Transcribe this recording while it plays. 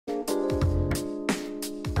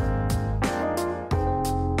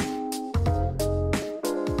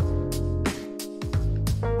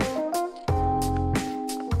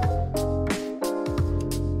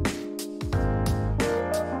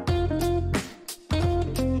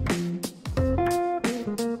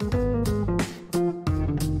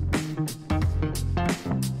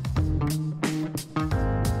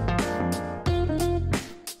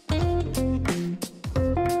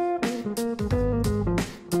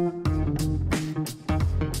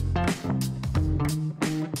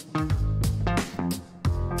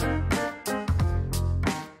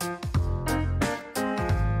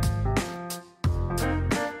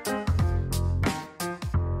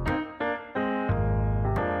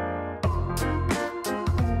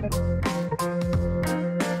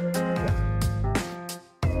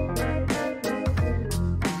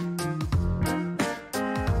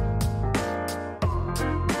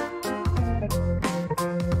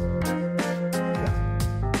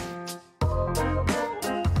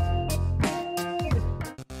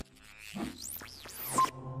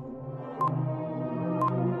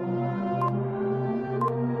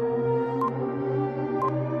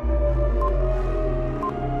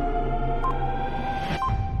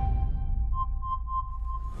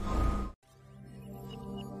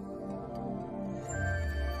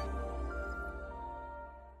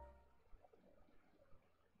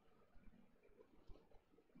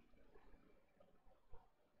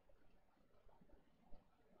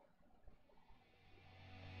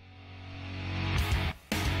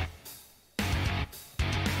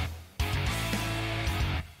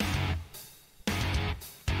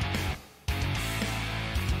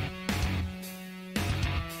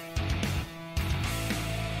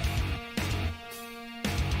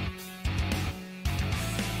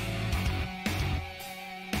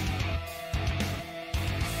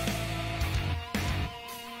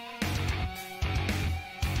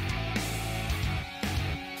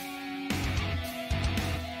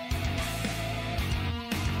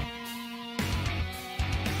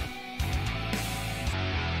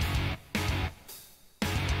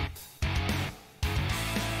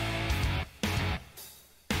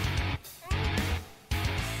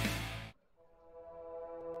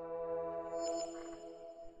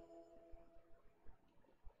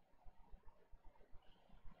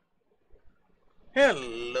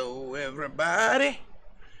Hello everybody,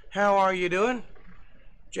 how are you doing?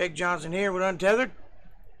 Jake Johnson here with Untethered,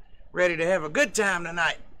 ready to have a good time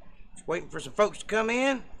tonight. Just waiting for some folks to come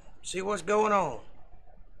in, see what's going on.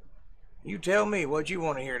 You tell me what you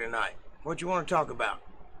want to hear tonight, what you want to talk about.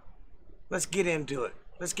 Let's get into it,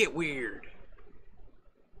 let's get weird.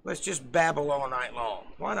 Let's just babble all night long,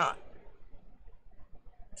 why not?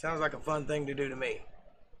 Sounds like a fun thing to do to me.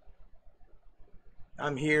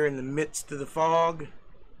 I'm here in the midst of the fog,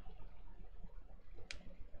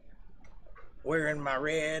 wearing my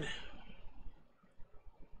red.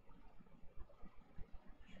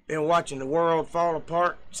 Been watching the world fall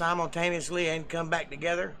apart simultaneously and come back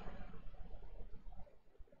together.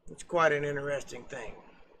 It's quite an interesting thing.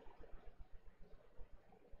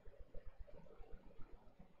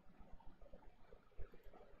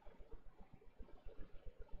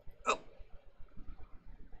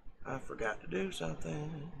 I forgot to do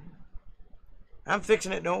something. I'm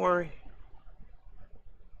fixing it, don't worry.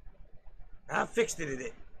 I fixed it.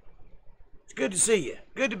 It's good to see you.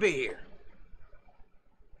 Good to be here.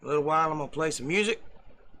 In a little while I'm going to play some music.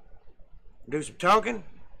 Do some talking.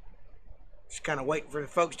 Just kind of waiting for the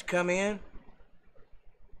folks to come in.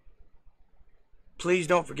 Please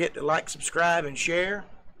don't forget to like, subscribe, and share.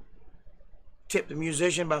 Tip the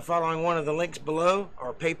musician by following one of the links below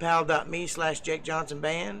or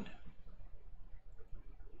paypal.me/JakeJohnsonBand.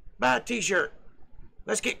 Buy a t-shirt.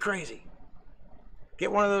 Let's get crazy.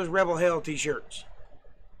 Get one of those Rebel Hell t-shirts.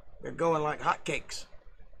 They're going like hotcakes.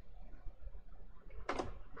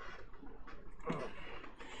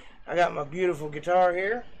 I got my beautiful guitar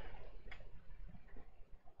here.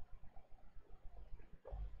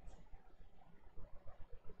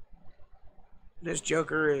 This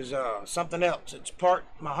joker is something else. It's part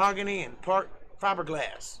mahogany and part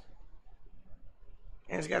fiberglass.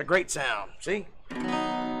 And it's got a great sound. See?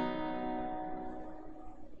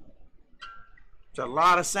 It's a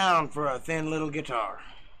lot of sound for a thin little guitar.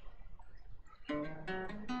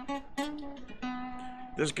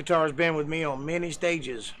 This guitar has been with me on many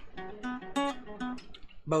stages.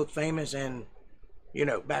 Both famous and, you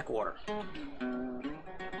know, backwater.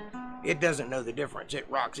 It doesn't know the difference. It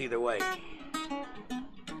rocks either way.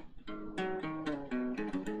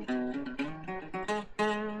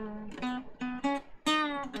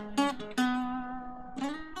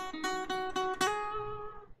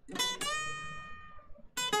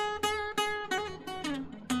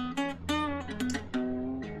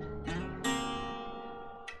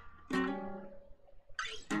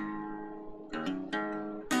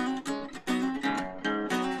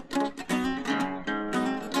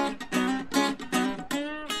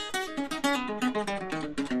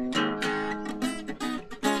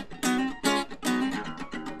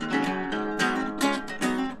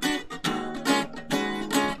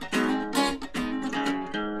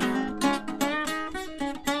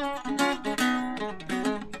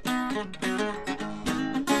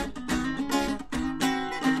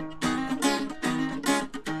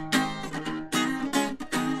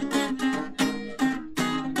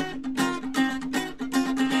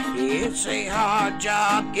 It's a hard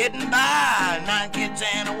job getting by, 9 kids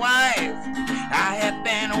and a wife. I have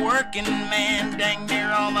been a working man dang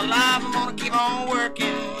near all my life. I'm gonna keep on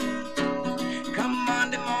working. Come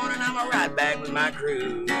Monday morning, I'm gonna ride back with my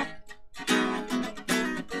crew.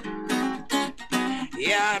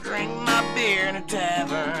 Yeah, I drink my beer in a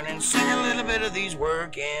tavern and sing a little bit of these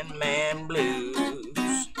working man blues.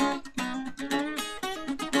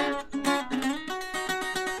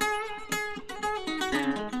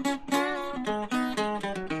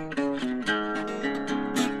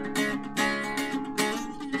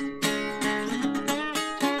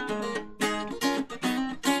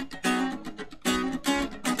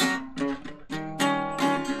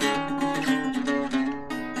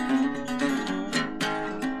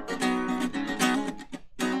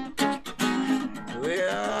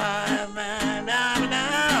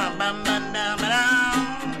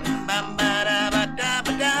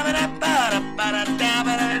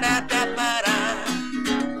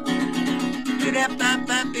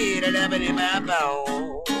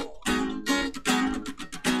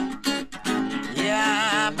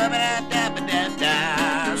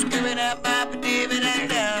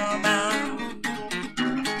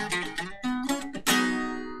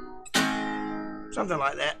 Something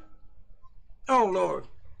like that. Oh Lord.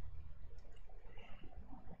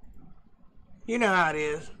 You know how it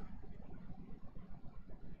is.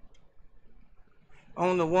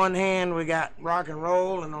 On the one hand, we got rock and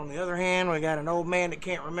roll, and on the other hand, we got an old man that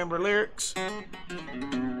can't remember lyrics.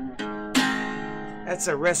 That's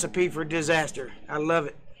a recipe for disaster. I love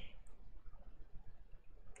it.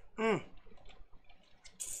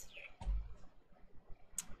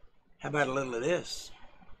 How about a little of this?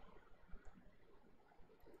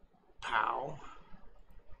 Pow.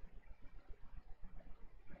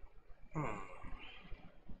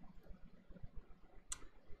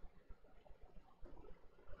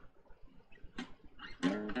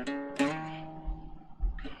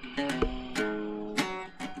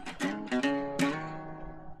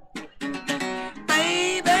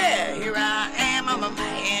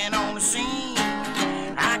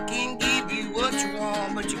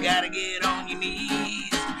 Gotta get on your knees.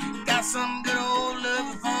 Got some good old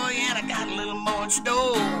love for you, and I got a little more in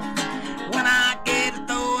store. When I get to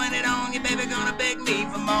throwing it on you, baby, gonna beg me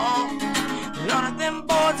for more. None of them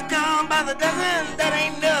boys that come by the dozen, that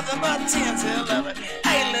ain't nothing but tinsel loving.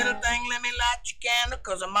 Hey, little thing, let me light your candle,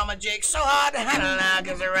 cause Mama Jake's so hard to handle now,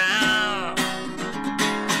 gives around.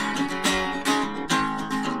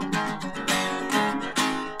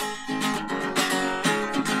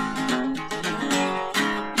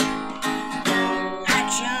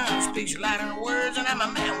 Lighter words, and I'm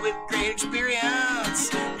a man with great experience.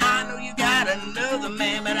 I know you got another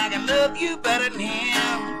man, but I can love you better than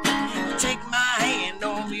him. Take my hand,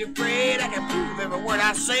 don't be afraid, I can prove every word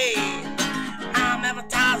I say. I'm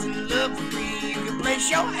advertising love for free, you can place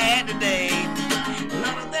your ad today.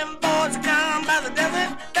 None of them boys come by the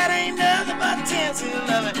dozen, that ain't nothing but tinsel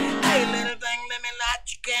loving. Hey, little thing, let me light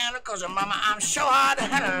your candle, cause mama, I'm so hard to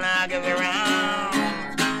handle, and I'll give it around.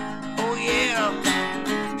 Oh yeah.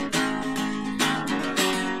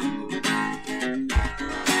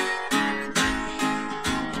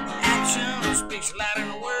 Speaks louder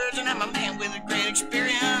than words, and I'm a man with a great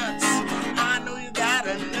experience. I know you got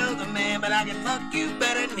another man, but I can fuck you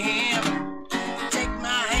better than him. Take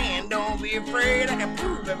my hand, don't be afraid, I can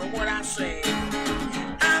prove every word I say.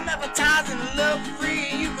 I'm advertising love for free,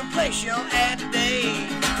 you can place your ad today.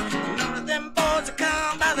 None of them boys that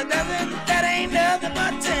come by the dozen, that ain't nothing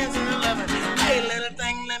but 10s and 11. Hey, little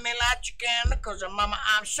thing, let me light your candle, cause mama,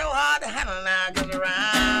 I'm so hard to handle now, goes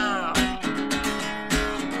around.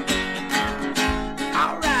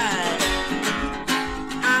 Alright,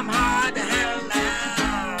 I'm hard to handle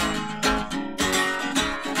now.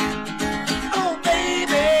 Oh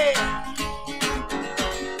baby,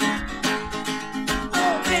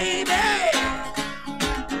 oh baby,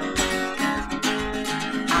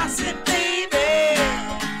 I said baby,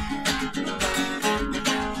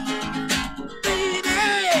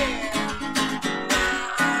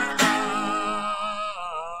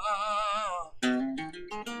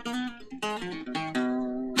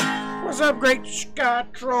 What's up, Great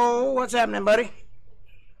Scott Troll? What's happening, buddy?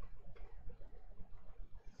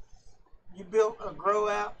 You built a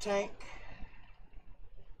grow-out tank.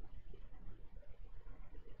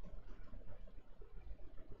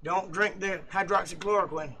 Don't drink the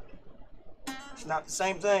hydroxychloroquine. It's not the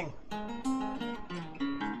same thing.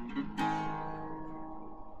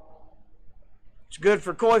 It's good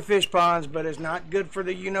for koi fish ponds, but it's not good for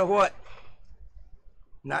the you-know-what.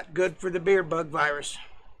 Not good for the beer bug virus.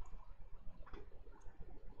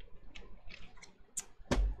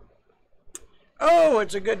 Oh,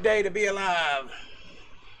 it's a good day to be alive.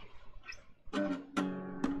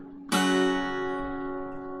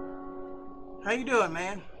 How you doing,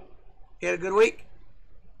 man? You had a good week?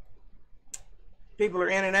 People are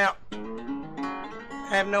in and out. I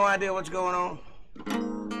have no idea what's going on.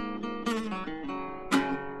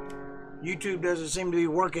 YouTube doesn't seem to be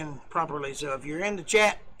working properly, so if you're in the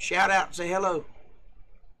chat, shout out and say hello.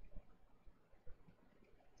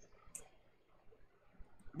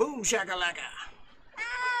 Boom shakalaka.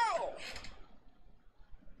 Ow!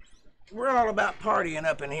 We're all about partying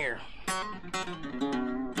up in here.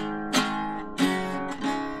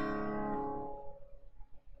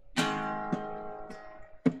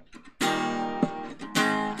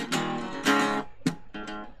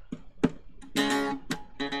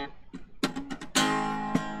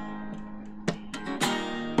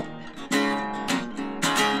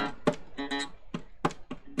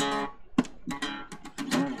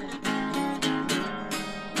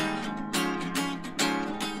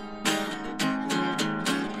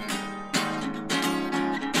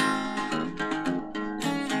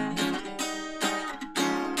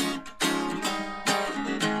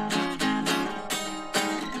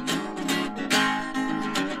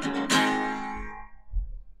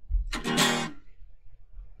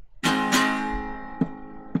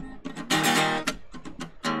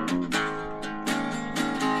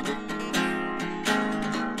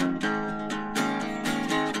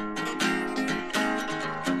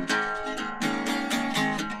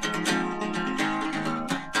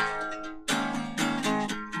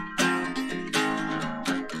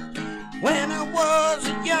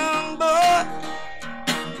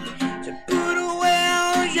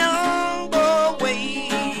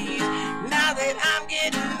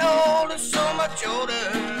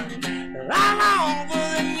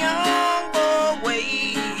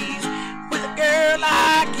 girl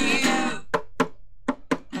like you.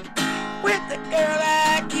 With a girl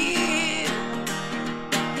like you.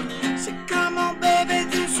 So come on, baby,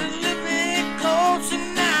 just a little bit closer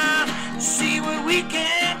now. See what we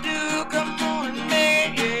can do. Come on and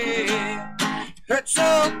make it hurt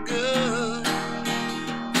so good.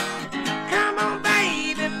 Come on,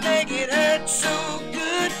 baby, make it hurt so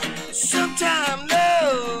good. Sometimes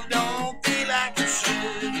love don't feel like it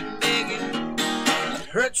should. You make it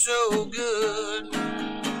hurt so good.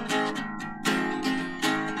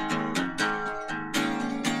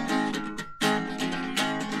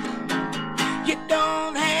 You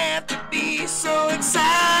don't have to be so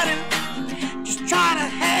excited. Just try to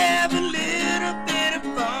have a little bit of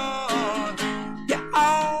fun. You're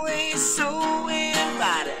always so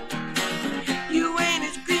inviting. You ain't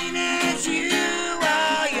as green as you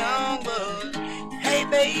are young, but hey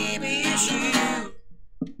baby, it's you.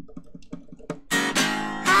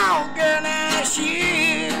 Oh girl, that's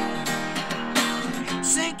you.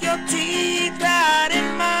 Sink your teeth right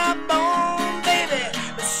in my bone, baby.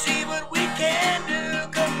 Let's see what we can do.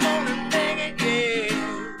 Come on and make it, yeah.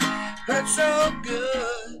 Hurt so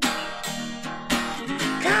good.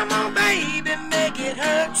 Come on, baby, make it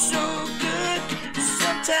hurt so good.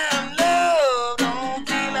 Sometimes love don't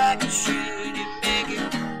feel like it should. You make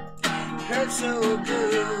it hurt so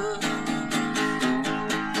good.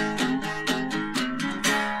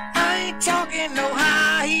 I ain't talking no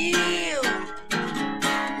high heel.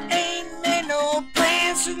 Ain't made no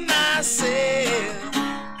plans for myself.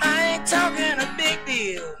 I ain't talking a big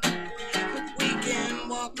deal. But we can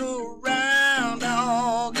walk around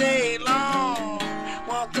all day long.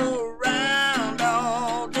 Walk around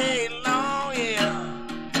all day long, yeah.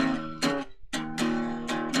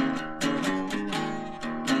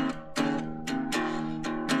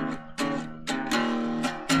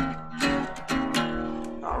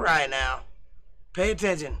 All right now. Pay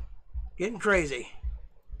attention. Getting crazy.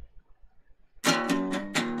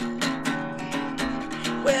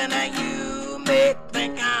 Well, now you may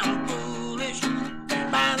think I'm foolish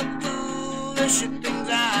by the foolish things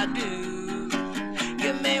I do.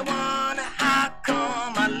 You may wonder how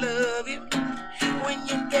come I love you when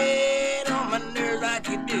you get on my nerves like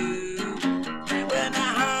you do. Well,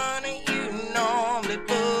 now, honey, you normally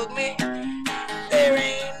bug me. There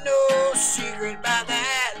ain't no secret about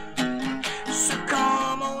that. So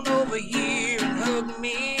come on over here and hug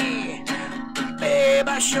me. Babe,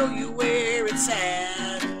 I'll show you where it's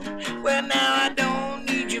at. Well, now I don't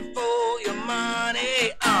need you for your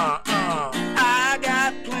money. I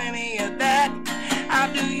got plenty of that.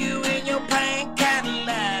 I'll do you in your pink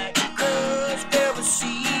Cadillac. Cause velvet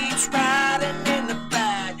seats riding in the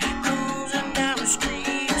back. Cruising down the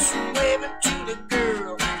streets, waving to the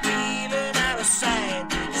girl. Feeling out of sight.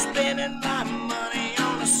 Spending my money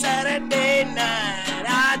on a Saturday night.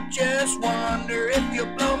 I just wonder if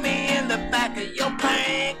you'll blow me in the back of your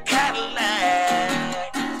pink Cadillac.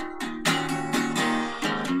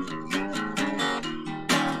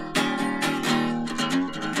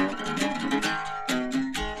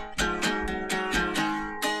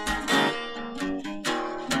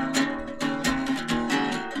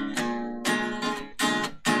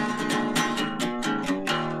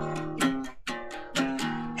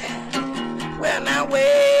 Well, now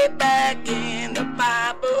way back in the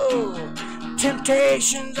Bible,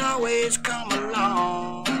 temptations always come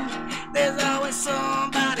along. There's always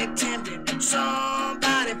somebody tempting,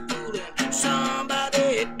 somebody fooling,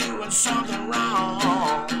 somebody doing something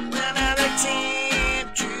wrong. Well, now they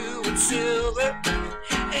tempt you with silver,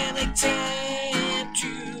 and they tempt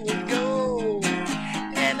you with gold,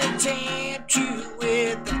 and they tempt you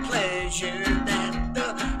with the pleasure that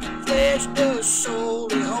the flesh does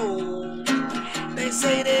solely hold. They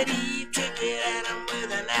say that Eve took it at him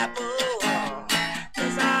with an apple.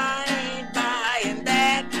 Cause I ain't buying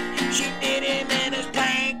that. She did him in his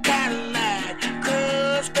pink Cadillac.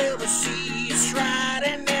 Cause velvet seats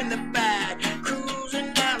riding in the back.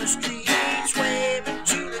 Cruising down the streets, waving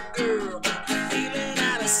to the girl. Feeling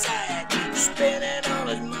out of sight. Spending all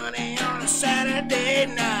his money on a Saturday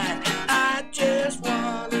night. I just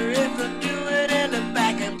wonder if he'll do it in the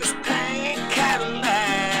back of his pink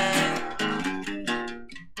Cadillac.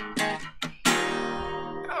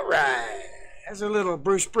 All right. That's a little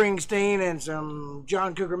Bruce Springsteen and some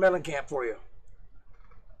John Cougar Mellencamp for you.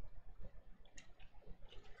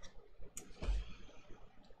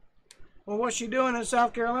 Well, what's she doing in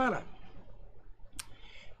South Carolina?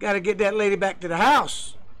 Got to get that lady back to the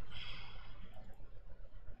house.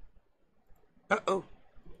 Uh-oh.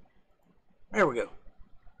 There we go.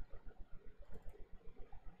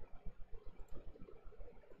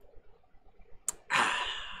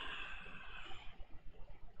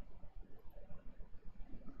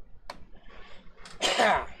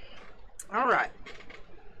 All right.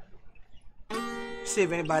 See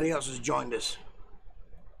if anybody else has joined us.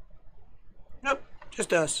 Nope,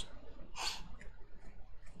 just us.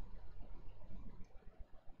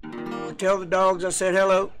 Tell the dogs I said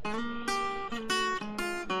hello.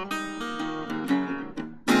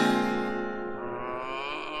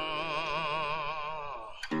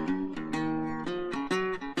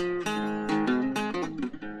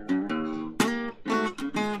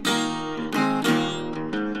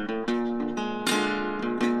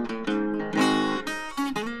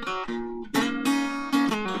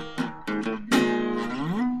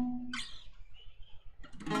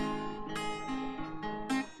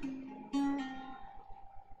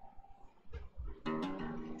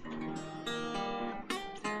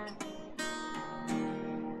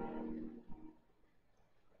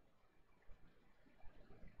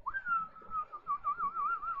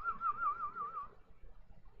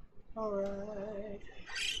 All right.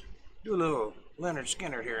 Do a little Lynyrd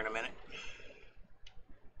Skynyrd here in a minute.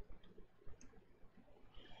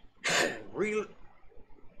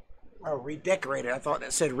 Redecorated. I thought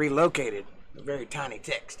that said relocated. A very tiny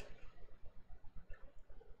text.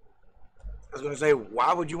 I was going to say,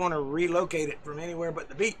 why would you want to relocate it from anywhere but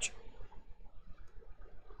the beach?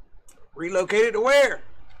 Relocate it to where?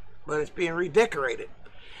 But it's being redecorated.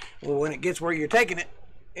 Well, when it gets where you're taking it,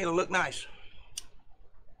 it'll look nice.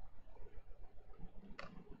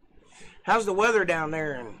 How's the weather down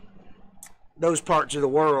there in those parts of the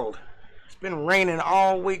world? It's been raining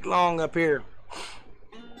all week long up here.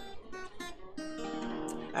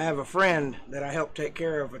 I have a friend that I help take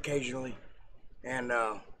care of occasionally, and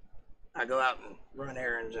I go out and run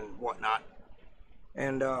errands and whatnot.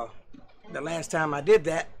 And the last time I did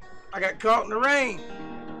that, I got caught in the rain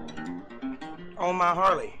on my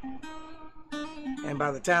Harley. And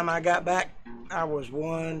by the time I got back, I was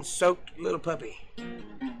one soaked little puppy.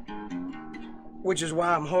 Which is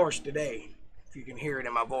why I'm hoarse today. If you can hear it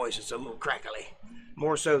in my voice, it's a little crackly.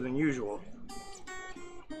 More so than usual.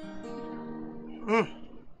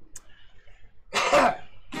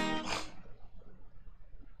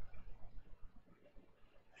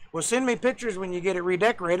 Well, send me pictures when you get it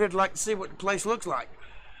redecorated. I'd like to see what the place looks like.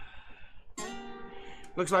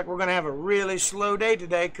 Looks like we're going to have a really slow day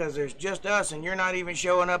today because there's just us and you're not even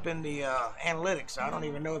showing up in the analytics. I don't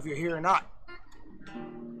even know if you're here or not.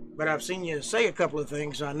 But I've seen you say a couple of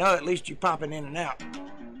things, so I know at least you're popping in and out.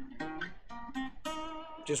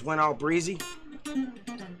 Just went all breezy.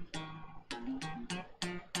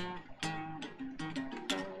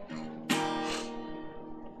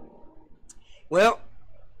 Well,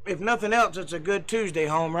 if nothing else, it's a good Tuesday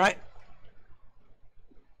home, right?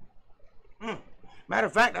 Matter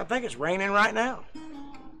of fact, I think it's raining right now.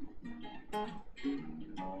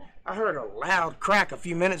 I heard a loud crack a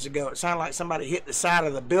few minutes ago. It sounded like somebody hit the side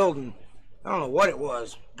of the building. I don't know what it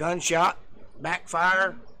was. Gunshot,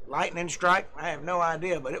 backfire, lightning strike. I have no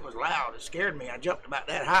idea, but it was loud. It scared me. I jumped about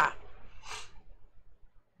that high.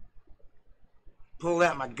 Pulled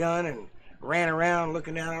out my gun and ran around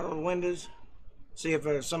looking down out of the windows. See if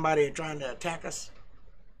there's somebody trying to attack us.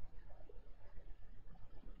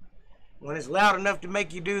 When it's loud enough to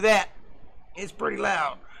make you do that, it's pretty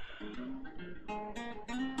loud.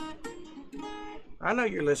 I know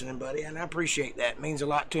you're listening, buddy, and I appreciate that. It means a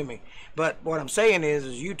lot to me. But what I'm saying is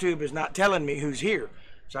YouTube is not telling me who's here.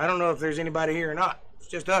 So I don't know if there's anybody here or not. It's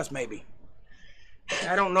just us, maybe.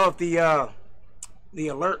 I don't know if the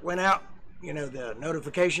alert went out, you know, the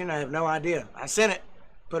notification. I have no idea. I sent it,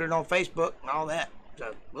 put it on Facebook and all that.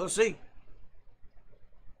 So we'll see.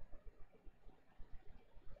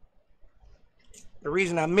 The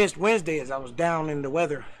reason I missed Wednesday is I was down in the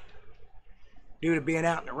weather. Due to being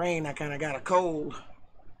out in the rain, I kind of got a cold.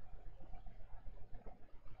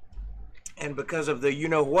 And because of the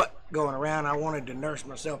you-know-what going around, I wanted to nurse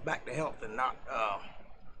myself back to health and not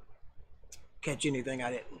catch anything I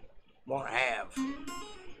didn't want to have.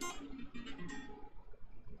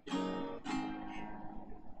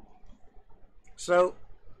 So,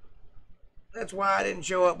 that's why I didn't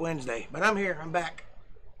show up Wednesday. But I'm here, I'm back,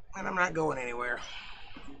 and I'm not going anywhere.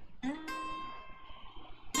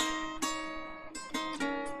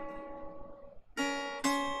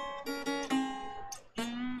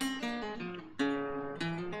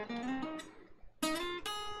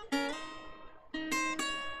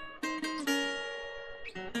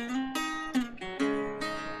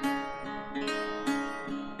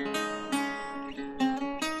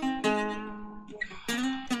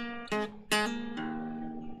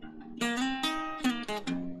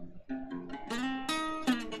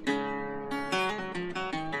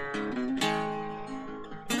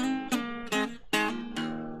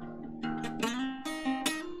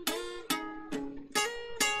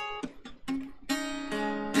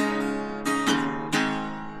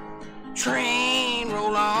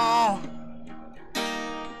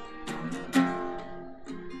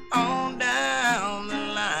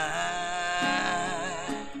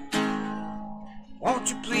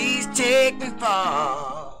 me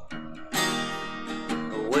far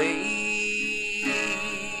away.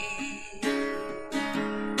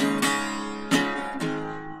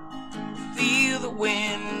 Feel the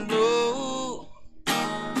wind blow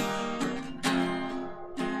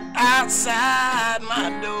outside my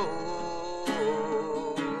door.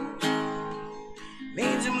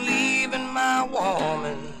 Means I'm leaving my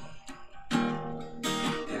woman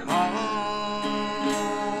at home.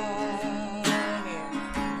 Yeah.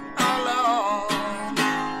 Oh Lord,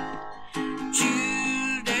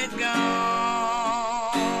 Tuesday's gone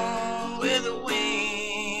with the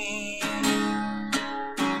wind.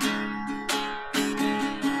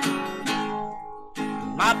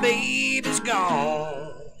 My baby's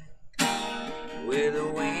gone with the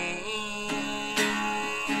wind.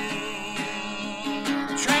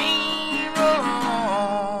 Train roll on.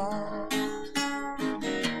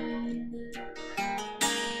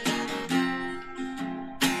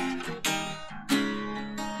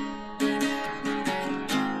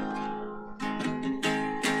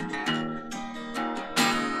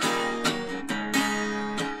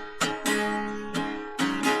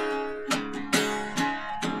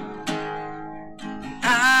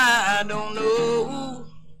 I don't know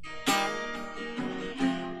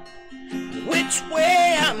which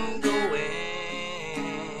way I'm going.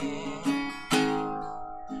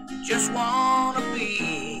 Just wanna be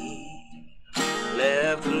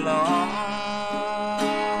left alone.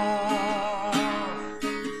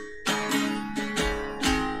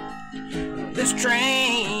 This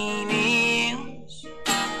train ends,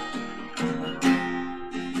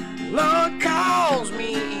 Lord calls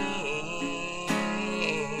me,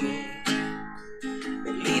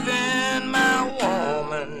 leaving my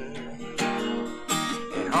woman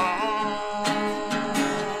at home.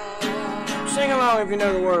 Sing along if you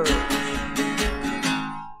know the words.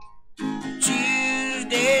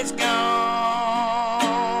 Tuesday's gone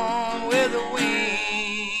with the wind.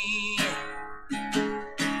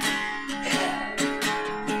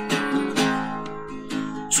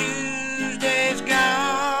 Tuesday's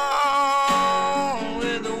gone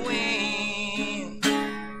with the wind.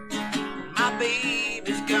 My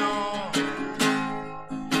baby's gone.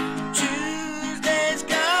 Tuesday's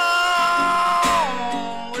gone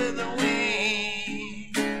with the wind.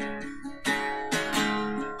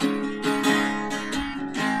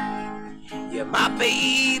 Yeah, my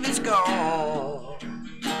baby's gone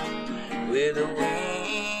with the wind.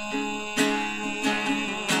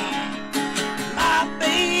 My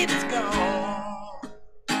baby's gone.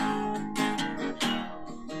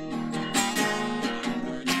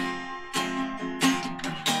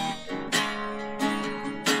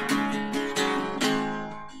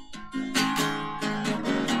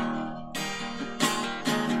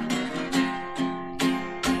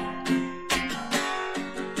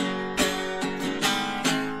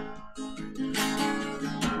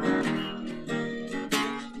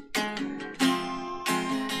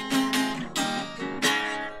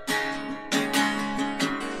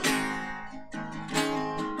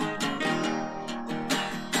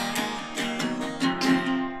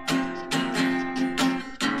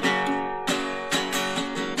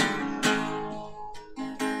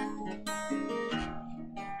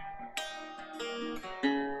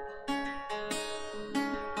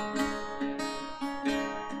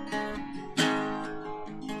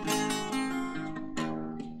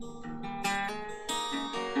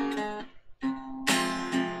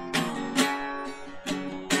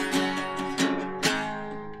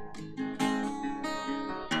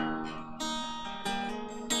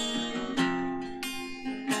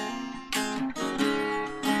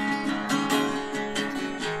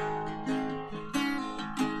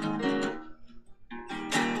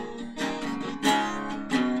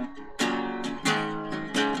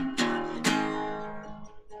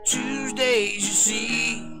 Tuesdays, you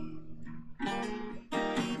see,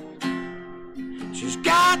 she's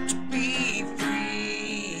got to be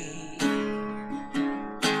free.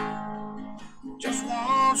 Just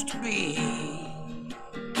wants to be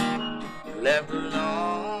left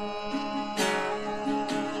alone.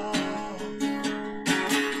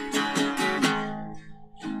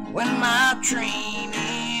 When my train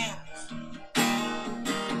ends,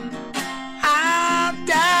 I'll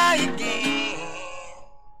die again,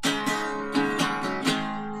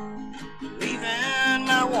 leaving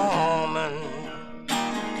my woman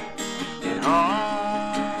at home.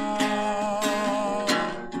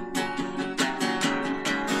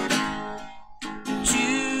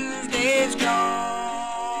 Tuesday's gone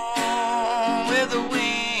with the wind.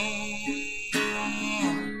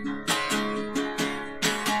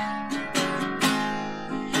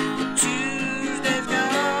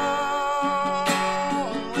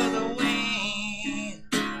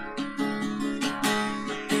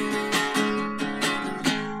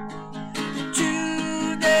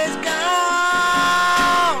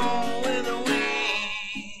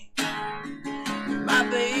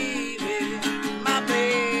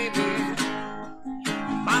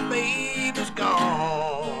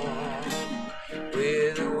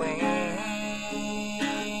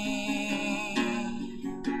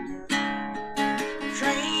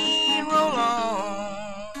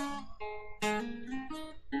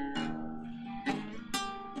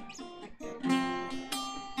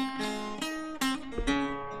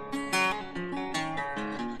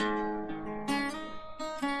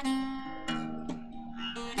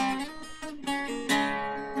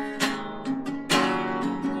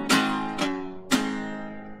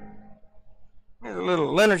 There's a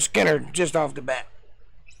little Lynyrd Skynyrd just off the bat.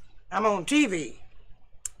 I'm on TV.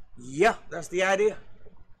 Yeah, that's the idea.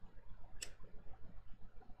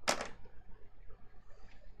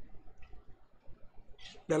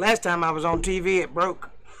 The last time I was on TV, it broke.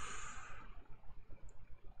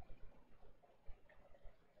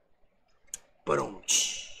 But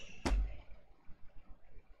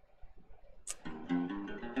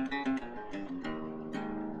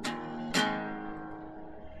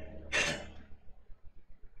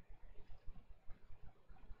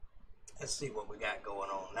let's see what we got going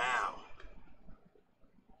on now.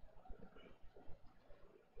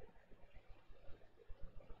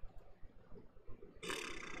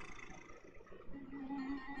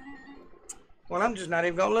 Well, I'm just not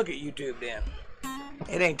even gonna look at YouTube then.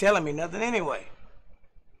 It ain't telling me nothing anyway.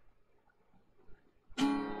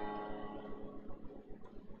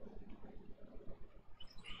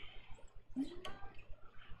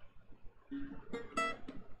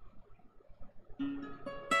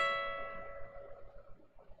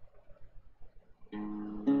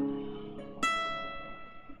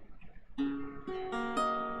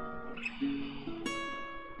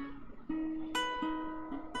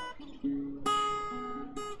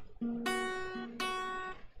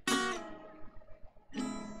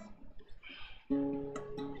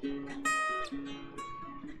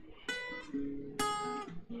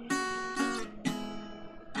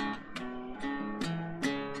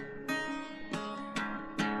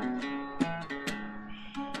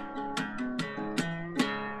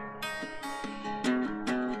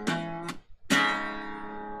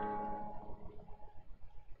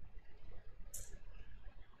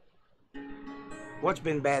 What's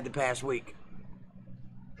been bad the past week?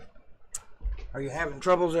 Are you having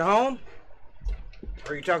troubles at home?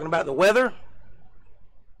 Are you talking about the weather?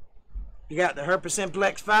 You got the herpes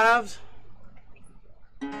simplex 5s?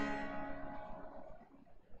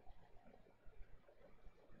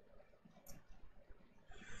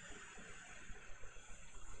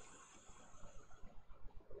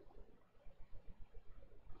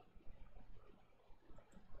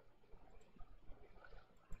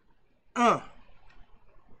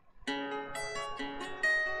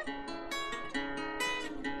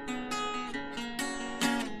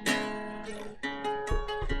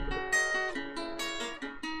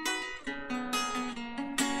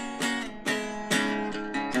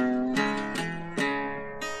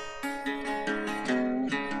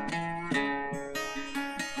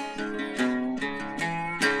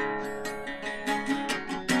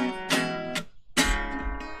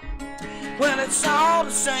 Well, it's all the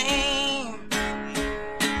same,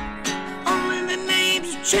 only the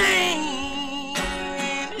names change.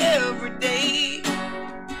 And every day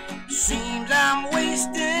seems I'm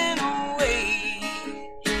wasting away.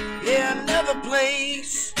 Yeah, another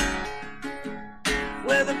place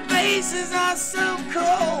where the faces are so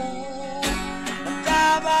cold. I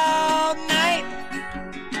drive all night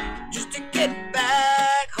just to get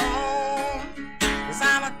back home, 'cause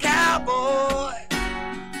I'm a cowboy.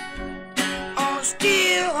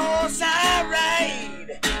 Steel horse I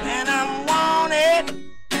ride, and I'm wanted,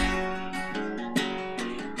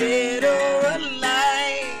 dead or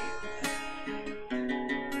alive.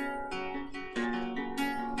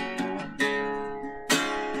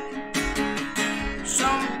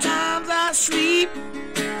 Sometimes I sleep,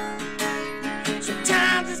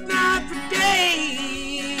 sometimes it's not for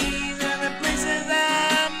days, and the places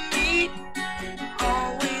I meet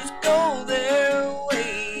always go their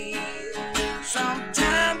way.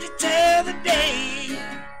 Sometimes you tell the day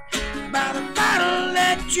by the bottle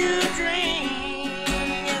that you drink,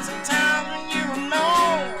 and sometimes when you're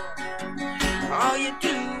alone, all you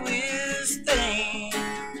do is think.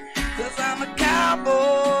 'Cause I'm a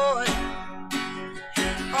cowboy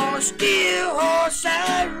on a steel horse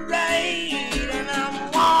I ride, and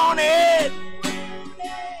I'm wanted,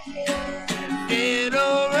 dead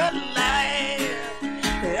or alive.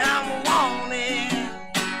 I'm wanted,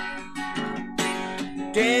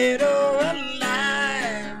 dead or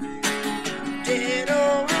alive, dead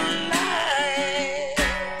or alive,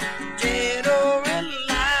 dead or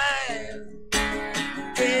alive,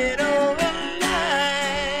 dead or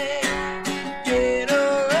alive, dead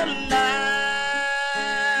or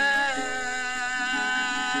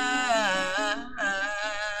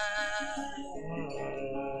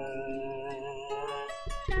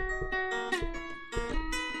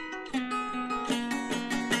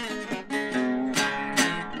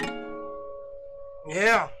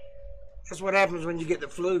Yeah, that's what happens when you get the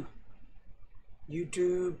flu.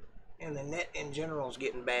 YouTube and the net in general is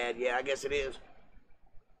getting bad. Yeah, I guess it is.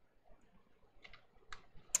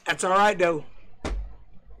 That's all right, though.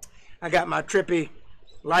 I got my trippy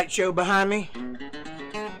light show behind me.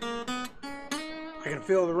 I can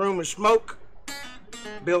fill the room with smoke,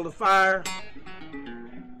 build a fire,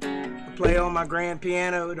 play on my grand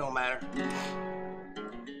piano, it don't matter.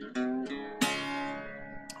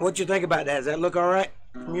 What you think about that? Does that look all right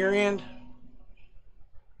from your end?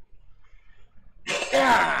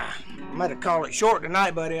 Yeah, I might have called it short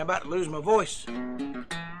tonight, buddy. I'm about to lose my voice.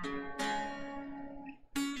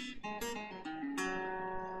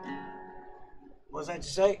 What's that you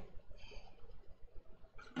say?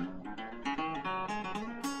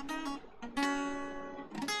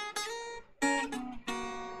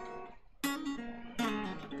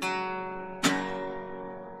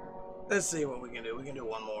 Let's see what we can do. We can do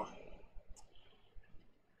one more.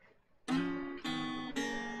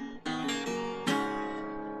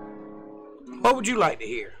 What would you like to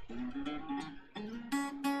hear?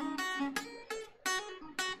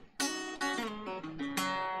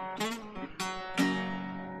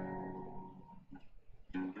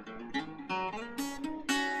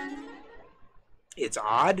 It's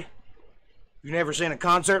odd. You've never seen a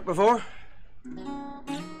concert before?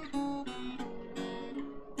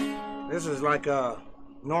 This is like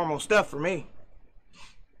normal stuff for me.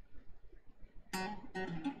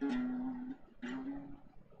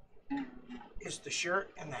 It's the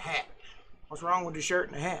shirt and the hat. What's wrong with the shirt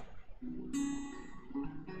and the hat?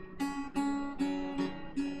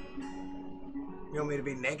 You want me to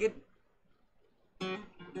be naked?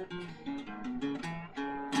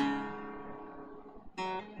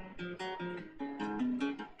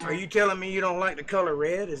 Are you telling me you don't like the color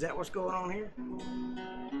red? Is that what's going on here?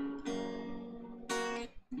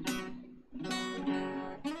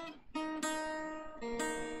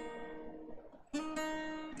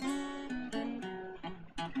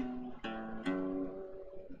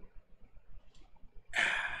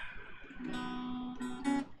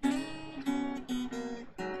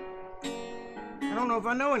 I don't know if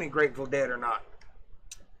I know any Grateful Dead or not.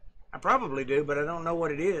 I probably do, but I don't know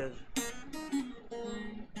what it is.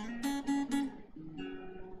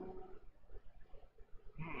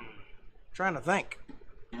 Trying to think.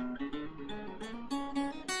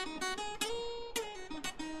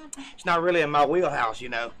 It's not really in my wheelhouse, you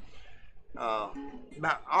know.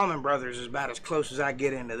 About Allman Brothers is about as close as I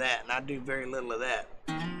get into that, and I do very little of that.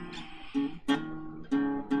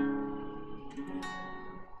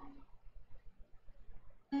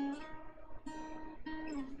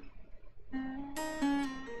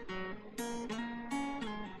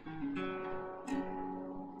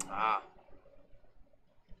 Ah,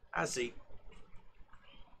 I see.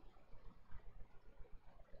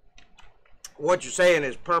 What you're saying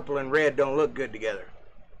is purple and red don't look good together.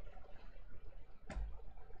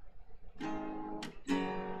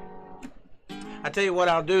 I tell you what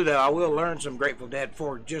I'll do though, I will learn some Grateful Dead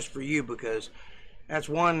just for you, because that's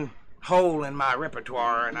one hole in my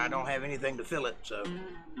repertoire and I don't have anything to fill it, so.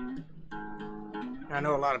 I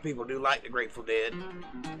know a lot of people do like the Grateful Dead.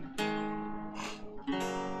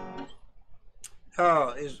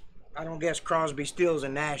 I don't guess Crosby, Stills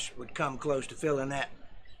and Nash would come close to filling that.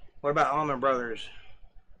 What about Allman Brothers?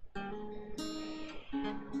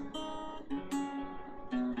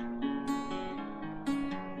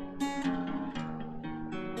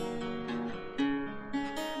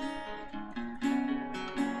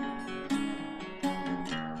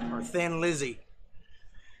 Or Thin Lizzy?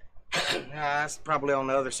 That's probably on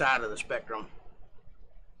the other side of the spectrum.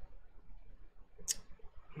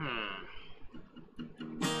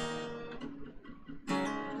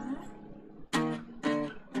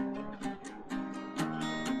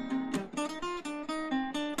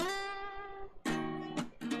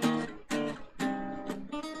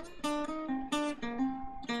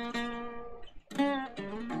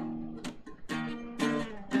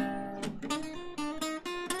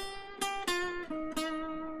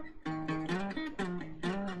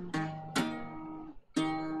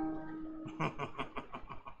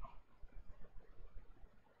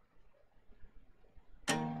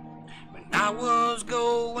 I was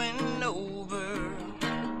going over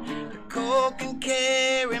the Cork and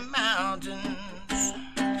Kerry Mountains.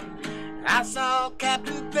 I saw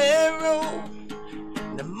Captain Pharaoh,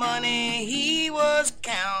 the money he was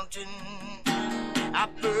counting. I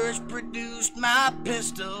first produced my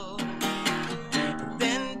pistol,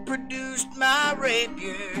 then produced my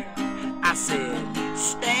rapier. I said,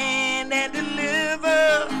 stand and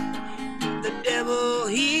deliver, the devil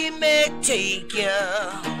he may take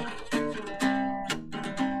ya.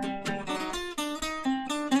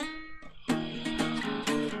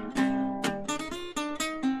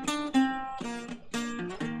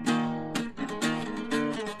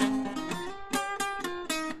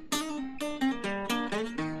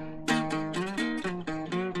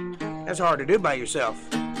 That's hard to do by yourself.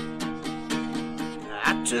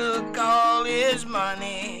 I took all his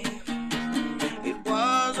money. It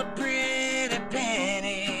was a pretty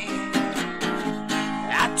penny.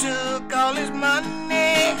 I took all his money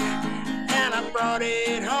and I brought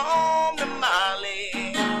it home to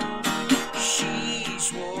Molly. She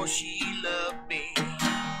swore she loved me.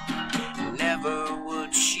 Never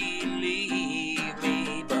would she leave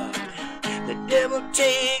me, but the devil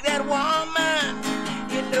take that woman.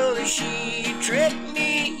 You know that she tricked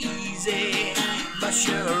me easy.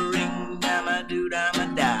 Mushering,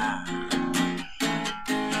 dama-doo-dama-da.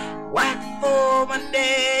 Whack for my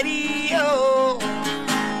daddy-o.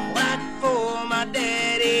 Whack for my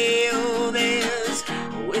daddy-o. There's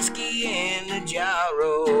whiskey in the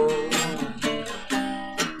jar-o.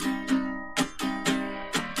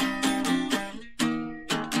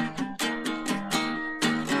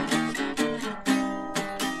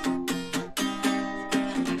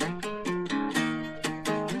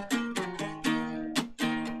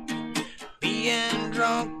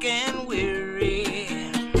 Drunk and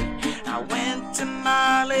weary, I went to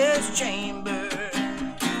Molly's chamber,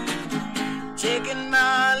 taking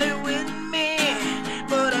Molly with me,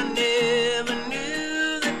 but I never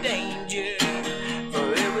knew the danger,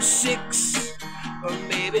 for it was 6 or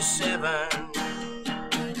maybe 7.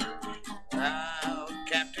 Oh,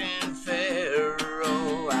 Captain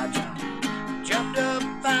Pharaoh, I jumped up,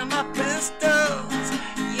 found my pistols,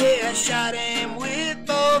 yeah, I shot him with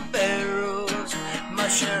both barrels.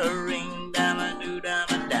 Mushering,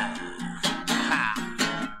 dama-doo-dama-da.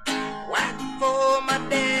 Whack for my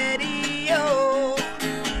daddy-o.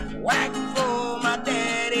 Whack for my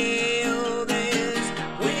daddy-o. There's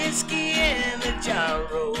whiskey in the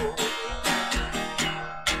jar-o.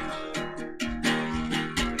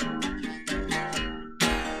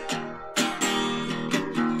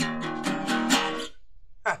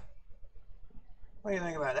 Huh. What do you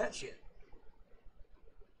think about that shit?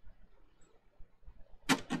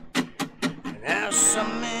 Now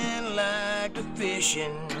some men like to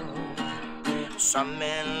fishing, some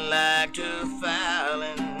men like to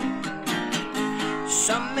fowling,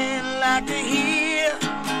 some men like to hear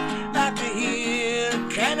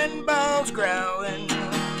cannonballs growling.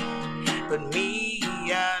 But me,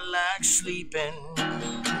 I like sleeping,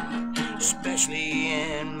 especially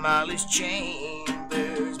in Molly's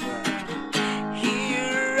chambers. But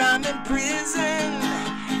here I'm in prison,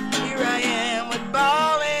 here I am with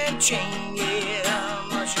ball and chain.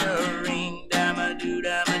 Mushering,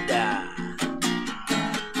 dama-doo-dama-da.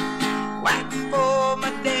 Whack for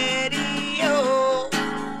my daddy-o.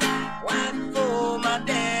 Whack for my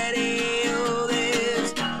daddy-o.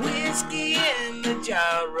 There's whiskey in the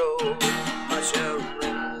jar-o.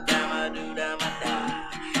 Mushering, dama-doo-dama-da.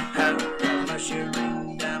 Hurrah,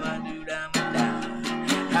 mushering, dama-doo-dama-da.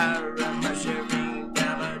 Hurrah, mushering,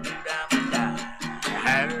 dama-doo-dama-da.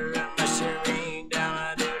 Hurrah, mushering,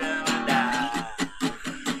 dama-doo-dama-da.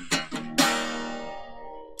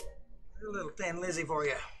 Thin Lizzy for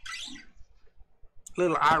you.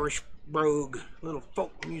 Little Irish brogue, little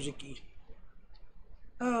folk music-y.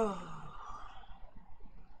 Oh.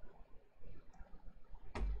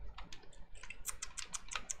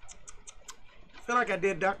 I feel like I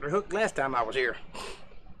did Dr. Hook last time I was here.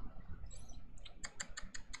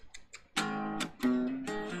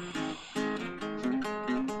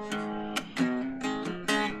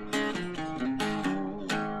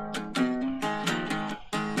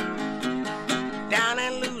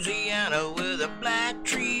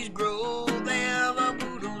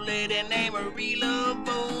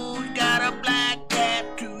 Laveau got a black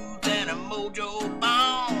tattoo and a mojo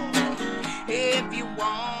bone. If you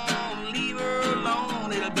won't leave her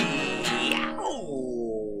alone, it'll be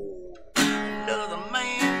oh, another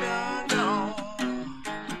man done gone.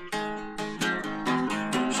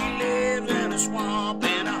 She lives in a swamp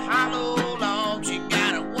in a hollow log. She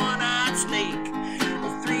got a one-eyed snake,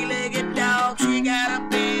 a three-legged dog. She got a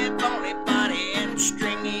big bony body and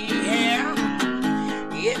stringy hair.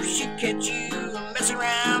 If she catch you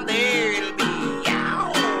around there, it'll be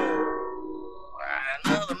yow.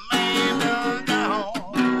 Another man done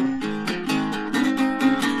gone.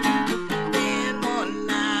 Then one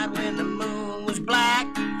night when the moon was black,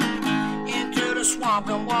 into the swamp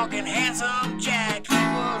come walking handsome Jack. He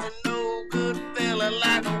was a no good fella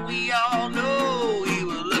like we all know. He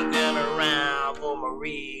was looking around for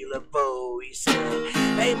Marie Laveau. He said,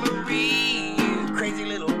 hey Marie, you crazy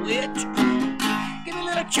little witch, give me a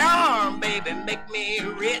little charm, baby, make me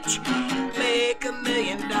rich. Make $1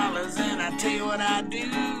 million and I tell you what I do.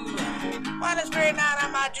 Why, this very night I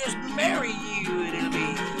might just marry you. It'll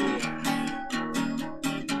be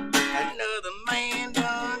another man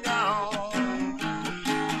done gone.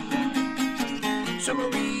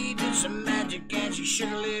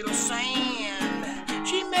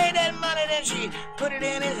 put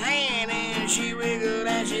it in his hand, and she wiggled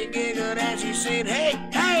and she giggled and she said, hey,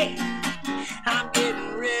 hey, I'm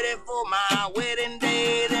getting ready for my wedding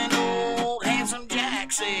day. Then old handsome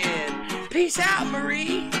Jack said, peace out,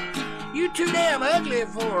 Marie. You too damn ugly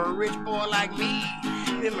for a rich boy like me.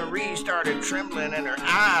 Then Marie started trembling and her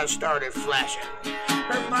eyes started flashing.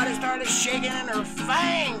 Her body started shaking and her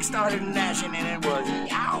fangs started gnashing, and it was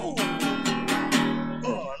yow.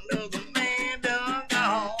 Oh, another man done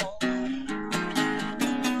gone.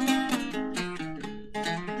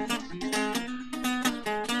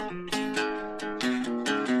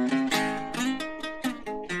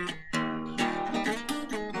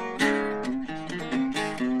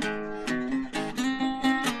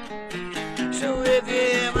 So if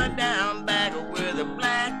you're ever down back where the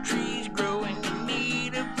black trees grow and you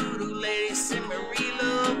meet a voodoo lady, send Marie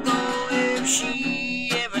Laveau. If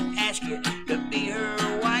she ever asks you to be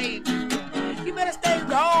her wife, you better stay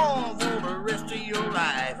gone for the rest of your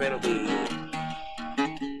life. It'll be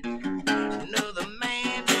another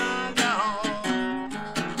man done gone.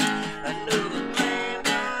 Another man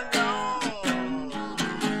done gone.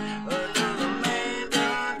 Another man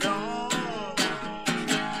done gone.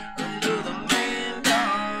 Another man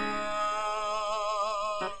done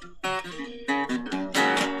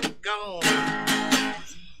gone.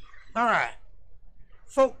 All right.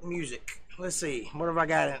 Folk music. Let's see. What have I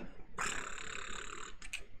got in?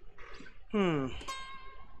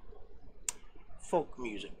 Folk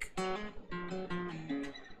music.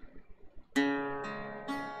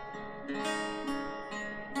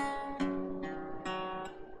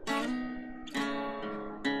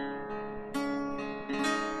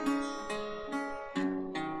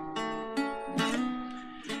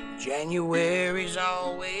 January's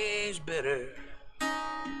always bitter.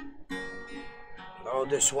 Lord,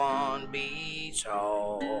 this one beats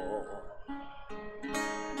all.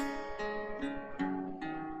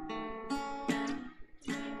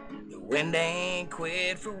 The wind ain't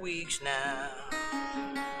quit for weeks now.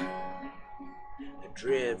 The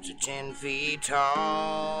drifts are 10 feet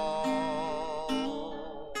tall.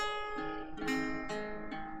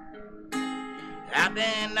 I've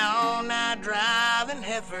been all night driving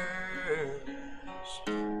heifers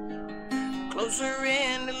closer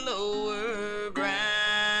in the lower ground,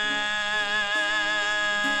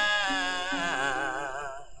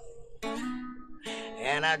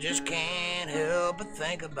 and I just can't help but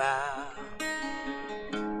think about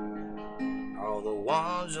all the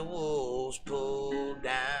ones the wolves pulled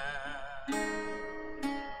down.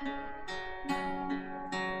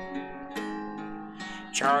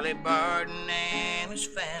 Charlie Barton and his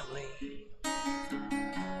family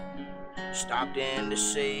stopped in to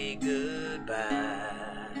say goodbye.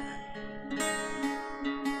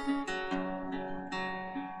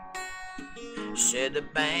 Said the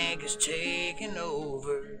bank is taking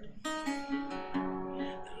over.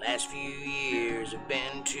 The last few years have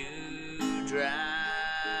been too dry.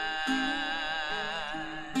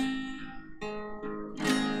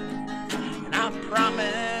 And I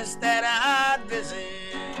promised that I'd visit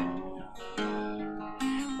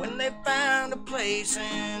when they found a place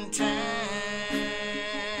in town.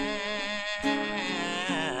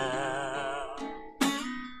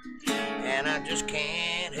 And I just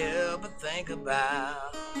can't help but think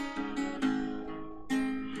about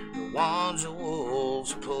the ones the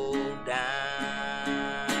wolves pulled down.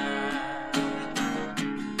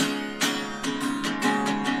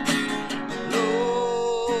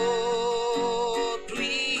 Lord,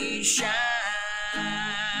 please shine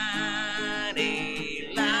a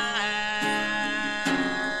light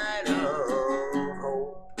of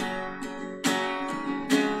hope.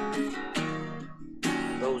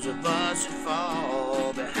 Those of us who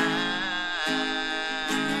fall behind,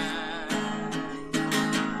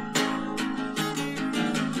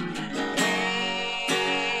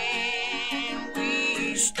 and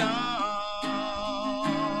we stumble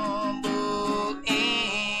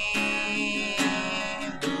in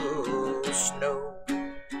the snow.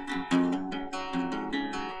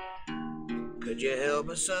 Could you help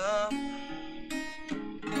us up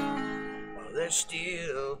while there's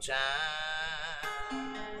still time?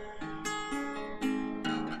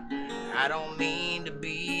 I don't mean to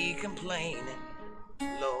be complaining,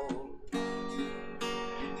 Lord.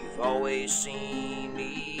 You've always seen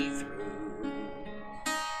me through.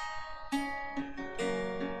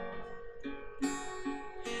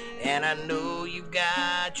 And I know you've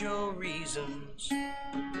got your reasons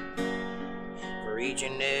for each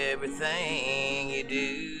and everything you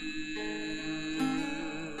do.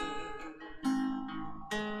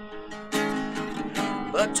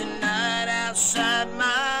 But tonight outside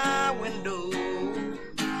my window,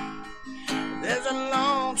 there's a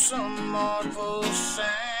some mournful sound,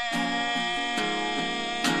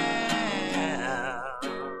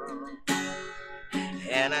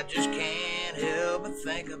 and I just can't help but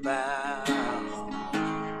think about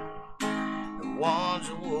the ones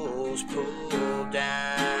the wolves pulled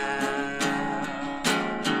down.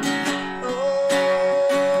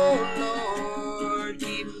 Oh Lord,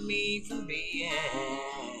 keep me from being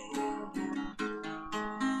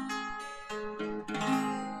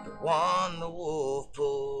the one the wolf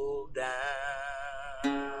pulled down.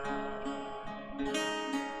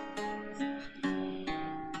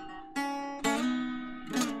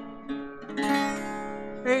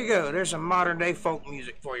 There you go. There's some modern day folk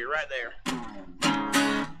music for you right there.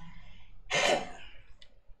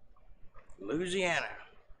 Louisiana.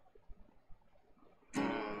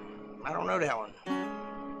 I don't know that one.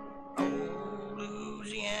 Oh,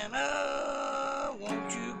 Louisiana,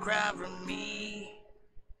 won't you cry for me?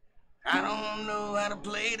 I don't know how to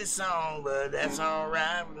play the song, but that's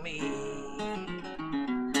alright with me.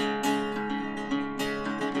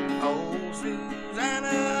 Oh,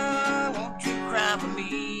 Susanna, won't you cry for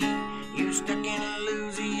me? You stuck in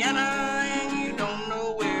Louisiana and you don't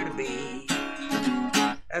know where to be.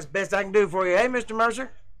 That's the best I can do for you. Hey, Mr.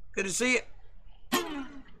 Mercer. Good to see you.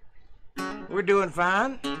 We're doing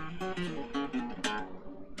fine.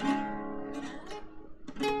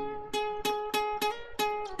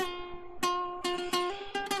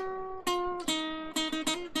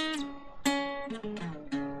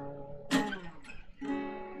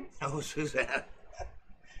 Oh, Susanna.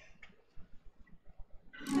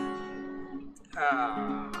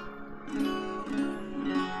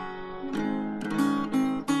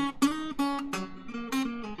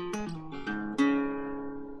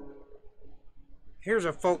 Here's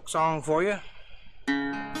a folk song for you.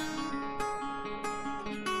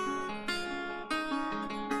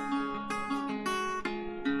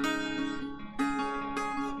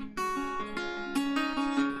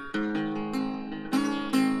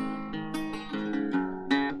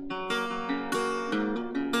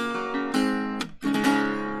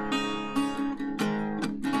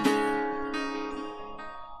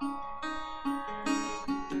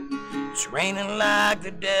 It's raining like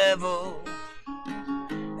the devil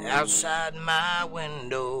outside my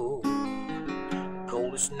window.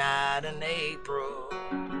 Coldest night in April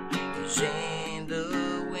is in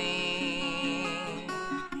the wind.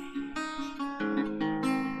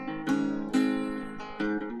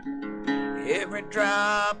 Every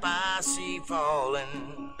drop I see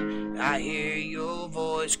falling, I hear your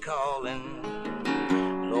voice calling.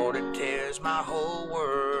 Lord, it tears my whole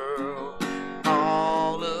world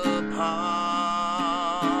all apart.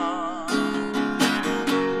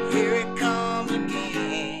 Here it comes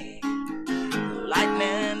again, the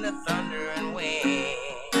lightning, the thunder and wind.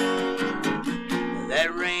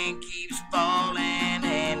 That rain keeps falling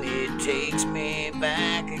and it takes me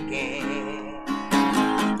back again.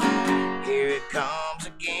 Here it comes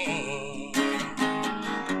again.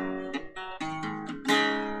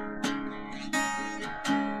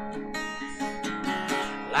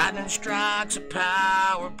 Lightning strikes a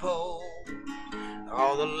power pole,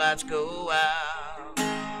 all the lights go out.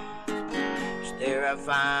 It's there I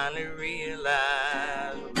finally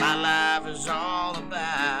realize what my life is all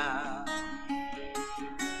about.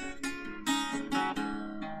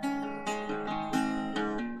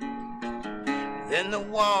 Then the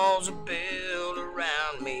walls are built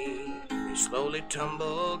around me, they slowly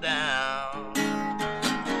tumble down.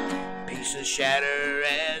 Pieces shatter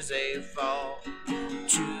as they fall to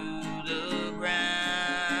the ground.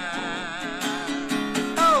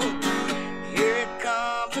 Oh, here it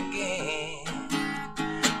comes again,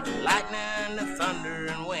 the lightning, the thunder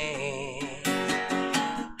and wind.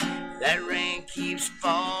 That rain keeps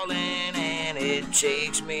falling and it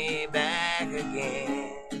takes me back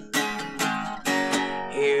again.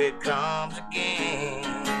 Here it comes again.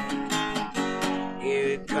 Here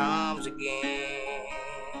it comes again.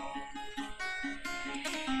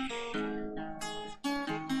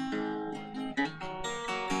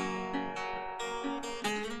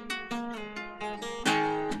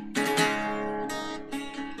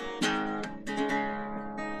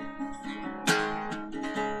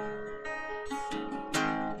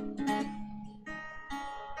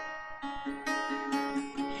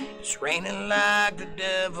 It's raining like the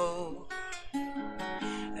devil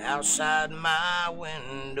outside my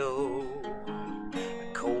window.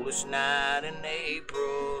 The coldest night in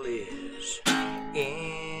April is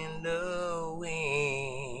in the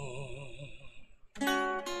wind.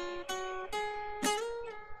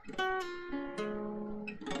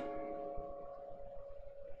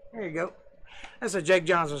 There you go. That's a Jake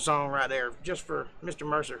Johnson song right there, just for Mr.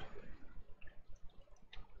 Mercer.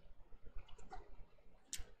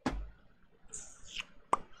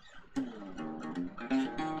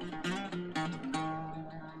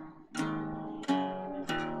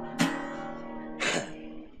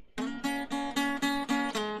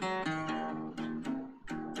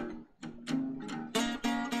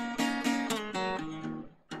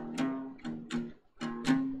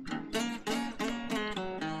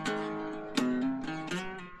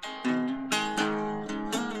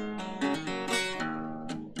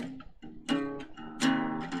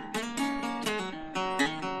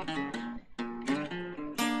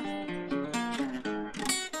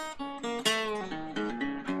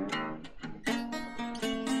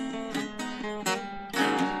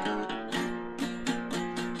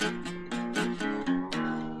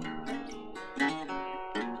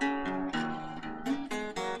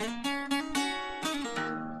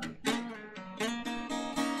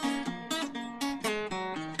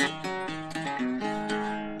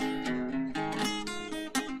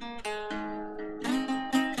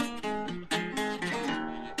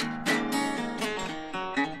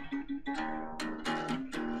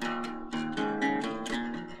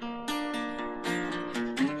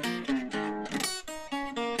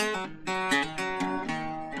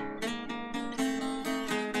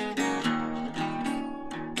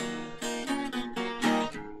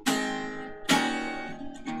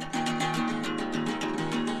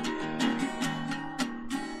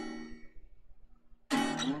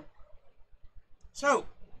 So,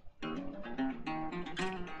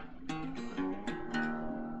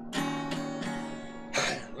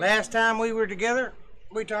 last time we were together,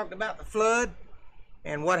 we talked about the flood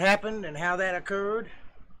and what happened and how that occurred.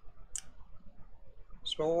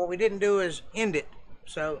 So what we didn't do is end it.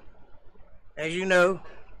 So, as you know,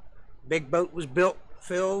 big boat was built,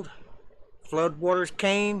 filled, flood waters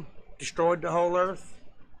came, destroyed the whole earth.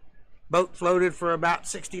 Boat floated for about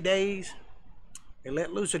 60 days. They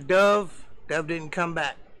let loose a dove. Dove didn't come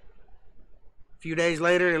back. A few days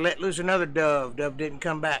later, they let loose another dove. Dove didn't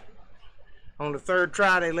come back. On the third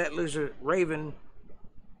try, they let loose a raven,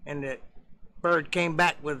 and the bird came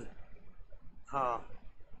back with a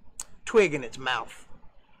twig in its mouth,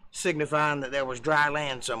 signifying that there was dry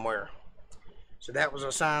land somewhere. So that was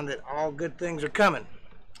a sign that all good things are coming.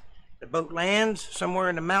 The boat lands somewhere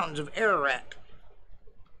in the mountains of Ararat.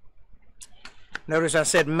 Notice I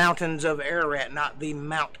said mountains of Ararat, not the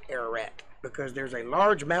Mount Ararat, because there's a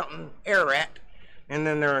large mountain, Ararat, and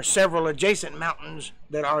then there are several adjacent mountains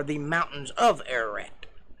that are the mountains of Ararat.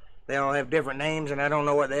 They all have different names, and I don't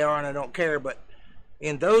know what they are, and I don't care, but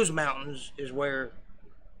in those mountains is where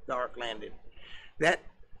the ark landed. That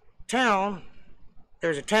town,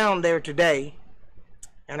 there's a town there today,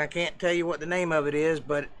 and I can't tell you what the name of it is,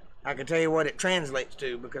 but I can tell you what it translates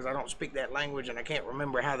to, because I don't speak that language, and I can't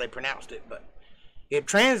remember how they pronounced it, but it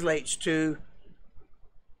translates to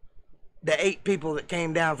the 8 people that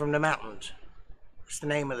came down from the mountains. It's the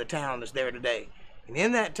name of the town that's there today. And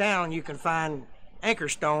in that town you can find anchor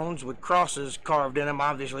stones with crosses carved in them.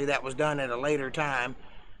 Obviously that was done at a later time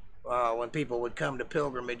when people would come to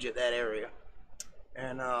pilgrimage at that area.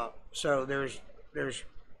 And so there's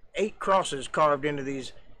 8 crosses carved into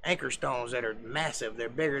these anchor stones that are massive. They're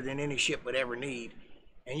bigger than any ship would ever need.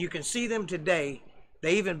 And you can see them today.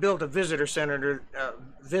 They even built a visitor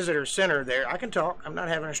center there. I can talk. I'm not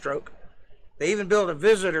having a stroke. They even built a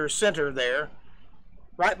visitor center there.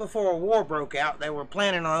 Right before a war broke out, they were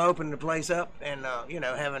planning on opening the place up and, you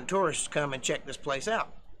know, having tourists come and check this place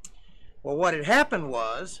out. Well, what had happened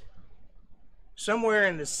was, somewhere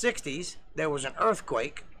in the 60s, there was an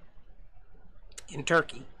earthquake in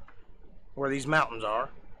Turkey, where these mountains are,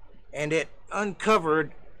 and it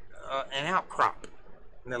uncovered an outcrop.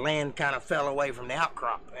 And the land kind of fell away from the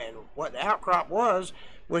outcrop. And what the outcrop was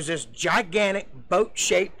this gigantic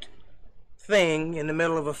boat-shaped thing in the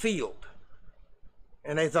middle of a field.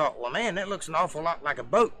 And they thought, well, man, that looks an awful lot like a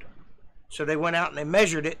boat. So they went out and they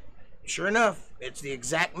measured it. Sure enough, it's the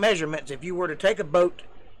exact measurements. If you were to take a boat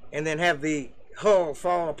and then have the hull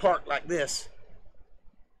fall apart like this,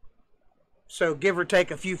 so give or take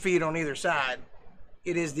a few feet on either side,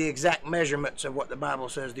 it is the exact measurements of what the Bible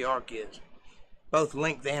says the ark is. Both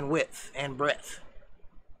length and width and breadth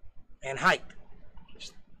and height.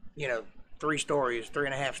 You know, 3 stories,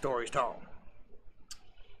 3.5 stories tall.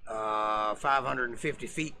 550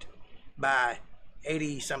 feet by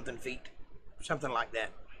 80 something feet, something like that.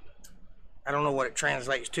 I don't know what it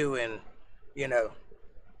translates to in, you know,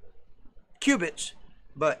 cubits,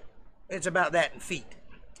 but it's about that in feet,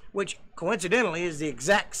 which coincidentally is the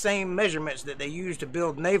exact same measurements that they use to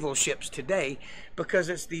build naval ships today, because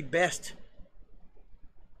it's the best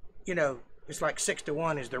you know, it's like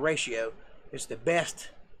 6-to-1 is the ratio. It's the best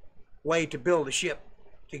way to build a ship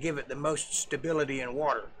to give it the most stability in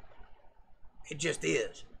water. It just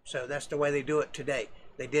is. So that's the way they do it today.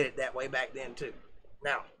 They did it that way back then too.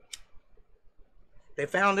 Now, they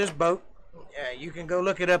found this boat. You can go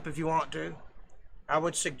look it up if you want to. I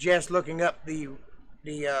would suggest looking up the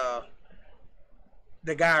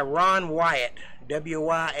guy Ron Wyatt,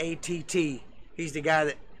 W-Y-A-T-T. He's the guy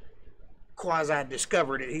that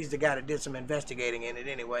quasi-discovered it. He's the guy that did some investigating in it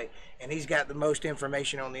anyway, and he's got the most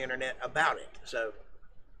information on the internet about it. So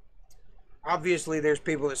obviously there's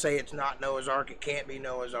people that say it's not Noah's Ark, it can't be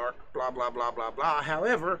Noah's Ark, blah blah blah blah blah.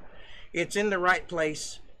 However, it's in the right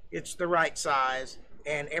place, it's the right size,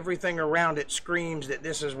 and everything around it screams that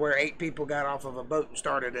this is where 8 people got off of a boat and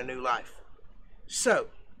started a new life. So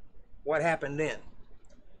what happened then?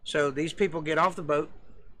 So these people get off the boat.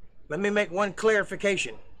 Let me make one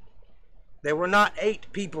clarification. There were not 8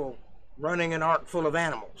 people running an ark full of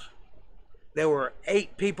animals. There were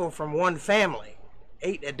 8 people from one family,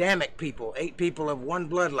 8 Adamic people, 8 people of one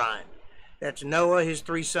bloodline. That's Noah, his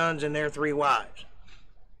 3 sons, and their 3 wives.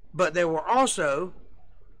 But there were also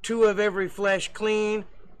 2 of every flesh clean,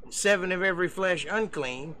 7 of every flesh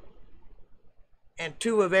unclean, and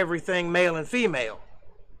 2 of everything male and female.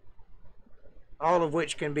 All of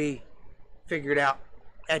which can be figured out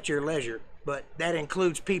at your leisure, but that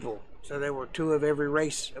includes people. So there were 2 of every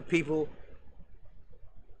race of people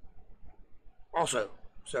also.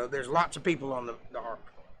 So there's lots of people on the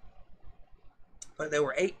ark. But there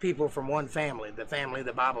were 8 people from one family, the family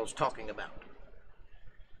the Bible's talking about.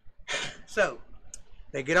 So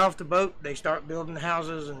they get off the boat, they start building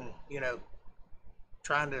houses and, you know,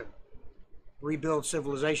 trying to rebuild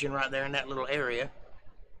civilization right there in that little area.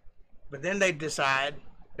 But then they decide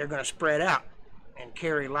they're going to spread out and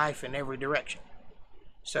carry life in every direction.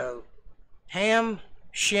 So Ham,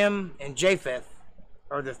 Shem, and Japheth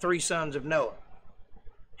are the 3 sons of Noah.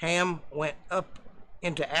 Ham went up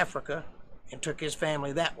into Africa and took his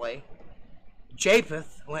family that way.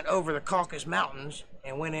 Japheth went over the Caucasus Mountains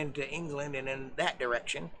and went into England and in that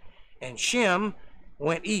direction. And Shem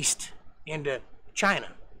went east into China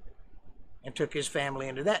and took his family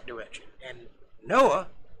into that direction. And Noah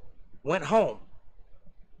went home,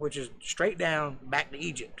 which is straight down back to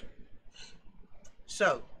Egypt.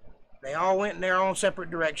 So they all went in their own separate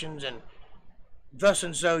directions, and thus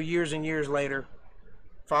and so years and years later,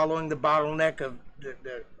 following the bottleneck of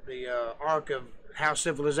the arc of how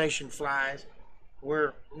civilization flies,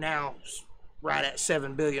 we're now right at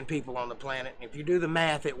 7 billion people on the planet. If you do the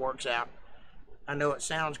math, it works out. I know it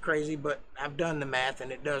sounds crazy, but I've done the math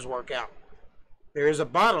and it does work out. There is a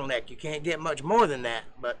bottleneck. You can't get much more than that,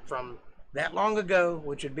 but from that long ago,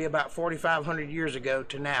 which would be about 4,500 years ago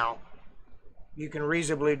to now, you can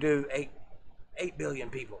reasonably do 8 billion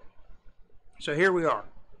people. So here we are.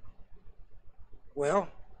 Well,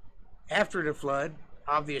 after the flood,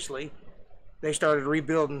 obviously, they started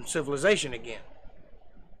rebuilding civilization again.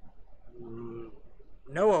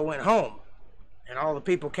 Noah went home, and all the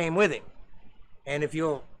people came with him. And if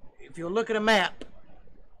you'll look at a map,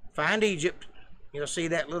 find Egypt, you'll see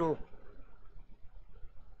that little,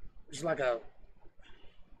 it's like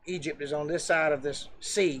Egypt is on this side of this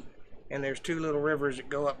sea, and there's 2 little rivers that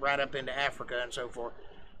go up right up into Africa and so forth.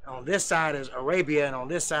 On this side is Arabia, and on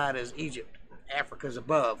this side is Egypt. Africa's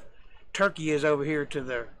above. Turkey is over here to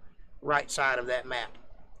the right side of that map.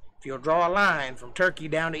 If you'll draw a line from Turkey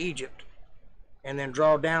down to Egypt, and then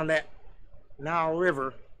draw down that Nile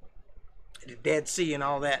River, the Dead Sea and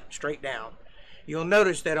all that straight down, you'll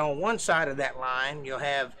notice that on one side of that line you'll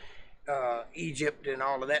have Egypt and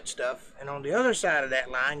all of that stuff, and on the other side of that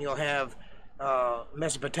line you'll have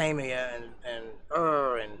Mesopotamia and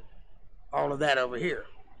Ur and all of that over here.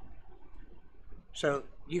 So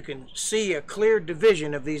you can see a clear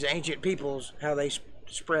division of these ancient peoples, how they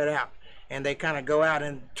spread out, and they kind of go out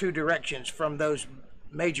in 2 directions from those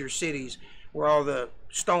major cities where all the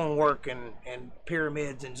stonework and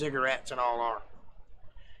pyramids and ziggurats and all are.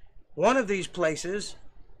 One of these places,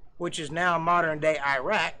 which is now modern day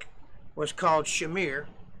Iraq, was called Shamir.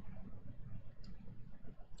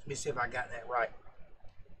 Let me see if I got that right.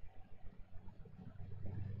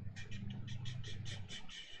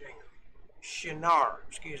 Shinar,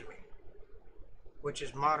 excuse me, which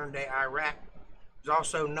is modern day Iraq, is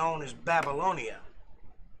also known as Babylonia.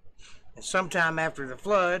 And sometime after the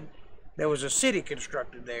flood, there was a city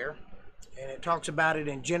constructed there, and it talks about it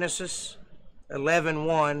in Genesis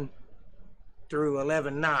 11:1 through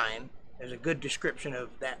 11:9. There's a good description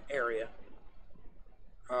of that area.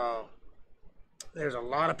 There's a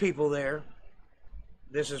lot of people there.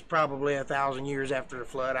 This is probably 1,000 years after the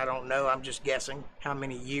flood. I don't know. I'm just guessing how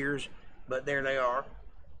many years, but there they are.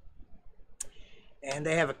 And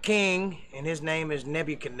they have a king, and his name is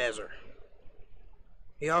Nebuchadnezzar.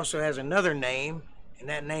 He also has another name, and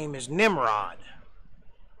that name is Nimrod.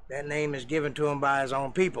 That name is given to him by his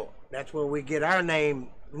own people. That's where we get our name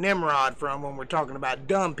Nimrod from when we're talking about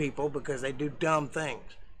dumb people, because they do dumb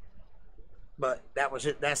things. But that was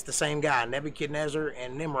it. That's the same guy. Nebuchadnezzar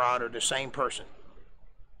and Nimrod are the same person.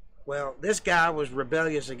 Well, this guy was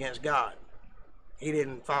rebellious against God. He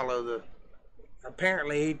didn't follow the...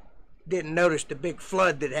 Apparently, he didn't notice the big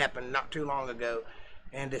flood that happened not too long ago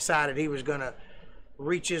and decided he was going to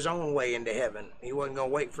reach his own way into heaven. He wasn't going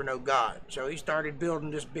to wait for no God. So he started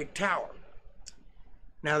building this big tower.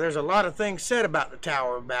 Now, there's a lot of things said about the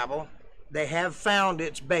Tower of Babel. They have found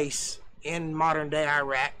its base in modern-day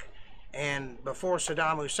Iraq. And before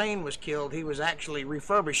Saddam Hussein was killed, he was actually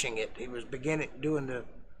refurbishing it. He was doing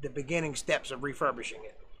the beginning steps of refurbishing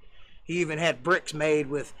it. He even had bricks made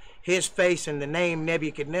with his face and the name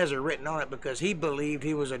Nebuchadnezzar written on it, because he believed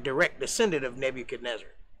he was a direct descendant of Nebuchadnezzar,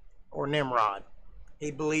 or Nimrod.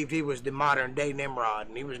 He believed he was the modern-day Nimrod,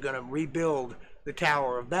 and he was going to rebuild the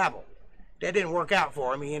Tower of Babel. That didn't work out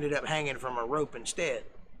for him. He ended up hanging from a rope instead.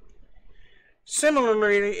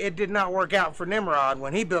 Similarly, it did not work out for Nimrod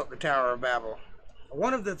when he built the Tower of Babel.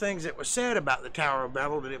 One of the things that was said about the Tower of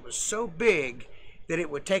Babel, that it was so big that it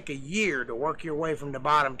would take a year to work your way from the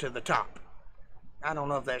bottom to the top. I don't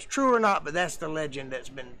know if that's true or not, but that's the legend that's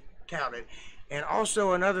been touted. And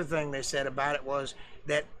also another thing they said about it was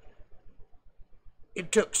that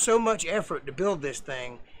it took so much effort to build this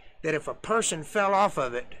thing that if a person fell off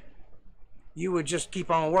of it, you would just keep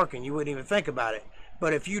on working. You wouldn't even think about it.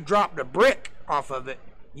 But if you dropped a brick off of it,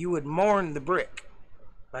 you would mourn the brick.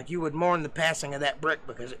 Like you would mourn the passing of that brick,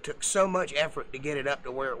 because it took so much effort to get it up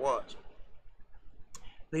to where it was.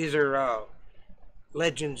 These are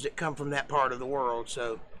legends that come from that part of the world,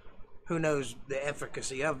 so who knows the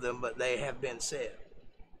efficacy of them, but they have been said.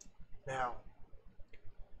 Now,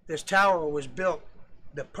 this tower was built,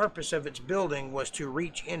 the purpose of its building was to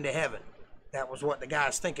reach into heaven. That was what the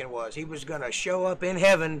guy's thinking was. He was going to show up in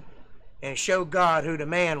heaven and show God who the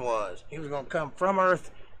man was. He was going to come from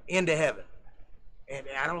earth into heaven. And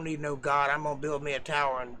I don't need no God. I'm going to build me a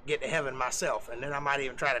tower and get to heaven myself. And then I might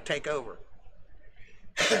even try to take over.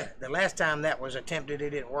 The last time that was attempted, it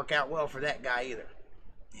didn't work out well for that guy either.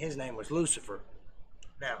 His name was Lucifer.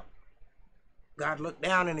 Now, God looked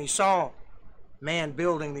down and he saw man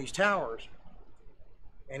building these towers.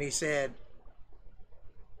 And he said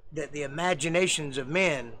that the imaginations of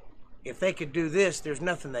men, if they could do this, there's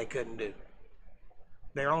nothing they couldn't do.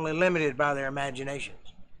 They're only limited by their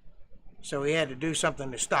imaginations. So he had to do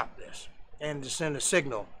something to stop this and to send a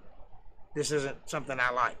signal. This isn't something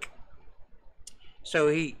I like. So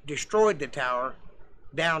he destroyed the tower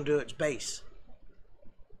down to its base.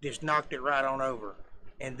 Just knocked it right on over.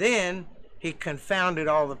 And then he confounded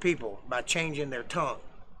all the people by changing their tongue.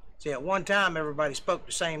 See, at one time everybody spoke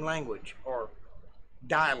the same language, or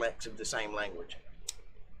dialects of the same language.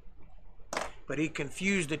 But he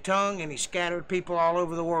confused the tongue and he scattered people all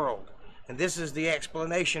over the world. And this is the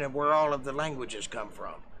explanation of where all of the languages come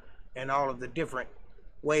from and all of the different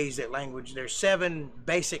ways that language, there's 7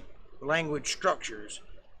 basic language structures,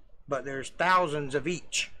 but there's thousands of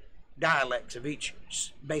each, dialects of each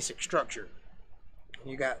basic structure.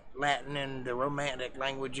 You got Latin and the Romantic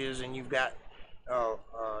languages, and you've got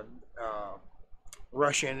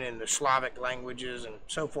Russian and the Slavic languages, and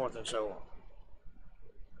so forth and so on.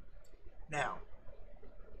 Now,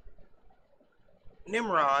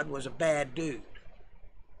 Nimrod was a bad dude.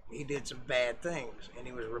 He did some bad things, and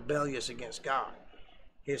he was rebellious against God.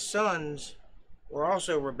 His sons were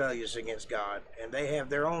also rebellious against God, and they have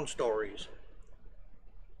their own stories.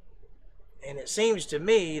 And it seems to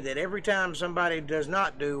me that every time somebody does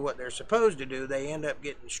not do what they're supposed to do, they end up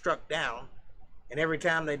getting struck down. And every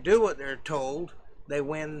time they do what they're told, they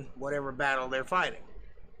win whatever battle they're fighting.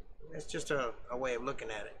 That's just a way of looking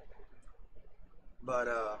at it.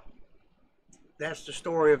 But that's the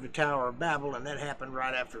story of the Tower of Babel, and that happened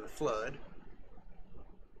right after the flood.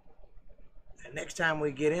 And next time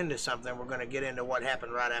we get into something, we're going to get into what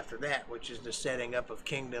happened right after that, which is the setting up of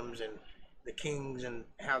kingdoms and the kings, and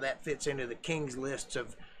how that fits into the kings lists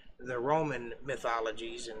of the Roman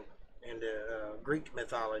mythologies and the Greek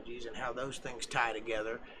mythologies, and how those things tie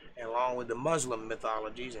together, and along with the Muslim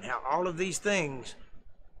mythologies, and how all of these things,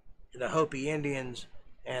 the Hopi Indians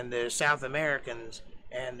and the South Americans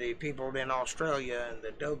and the people in Australia and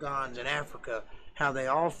the Dogons in Africa, how they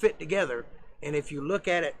all fit together. And if you look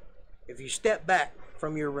at it, if you step back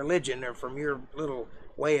from your religion or from your little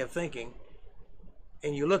way of thinking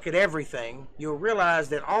and you look at everything, you'll realize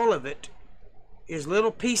that all of it is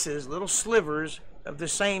little pieces, little slivers of the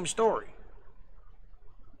same story.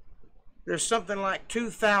 There's something like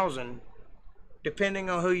 2,000, depending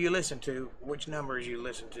on who you listen to, which numbers you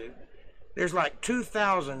listen to. There's like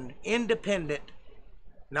 2,000 independent,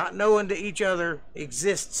 not knowing to each other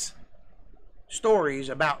exists stories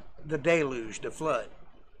about the deluge, the flood.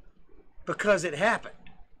 Because it happened,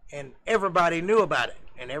 and everybody knew about it,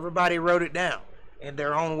 and everybody wrote it down in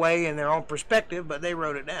their own way, in their own perspective, but they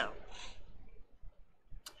wrote it down.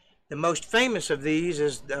 The most famous of these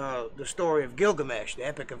is the story of Gilgamesh, the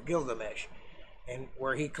Epic of Gilgamesh, and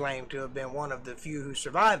where he claimed to have been one of the few who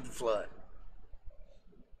survived the flood.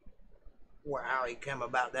 Well, how he came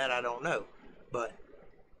about that, I don't know. But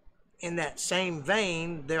in that same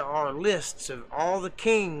vein, there are lists of all the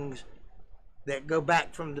kings that go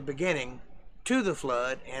back from the beginning to the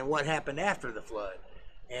flood and what happened after the flood.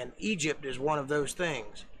 And Egypt is one of those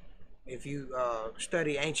things. If you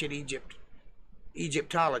study ancient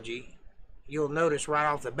Egyptology, you'll notice right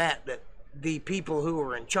off the bat that the people who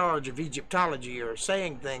are in charge of Egyptology are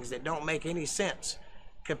saying things that don't make any sense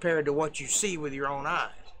compared to what you see with your own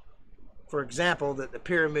eyes. For example, that the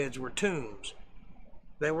pyramids were tombs.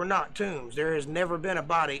 They were not tombs. There has never been a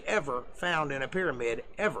body ever found in a pyramid,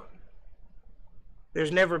 ever.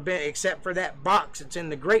 There's never been, except for that box that's in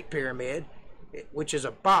the Great Pyramid, which is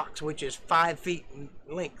a box which is 5 feet in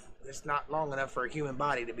length. It's not long enough for a human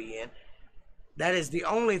body to be in. That is the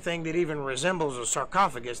only thing that even resembles a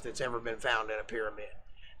sarcophagus that's ever been found in a pyramid.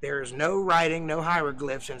 There is no writing, no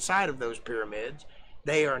hieroglyphs inside of those pyramids.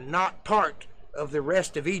 They are not part of the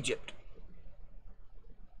rest of Egypt.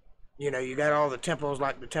 You know, you got all the temples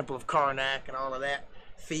like the Temple of Karnak and all of that,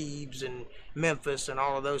 Thebes and Memphis and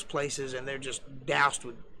all of those places, and they're just doused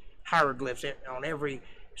with hieroglyphs. On every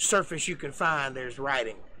surface you can find, there's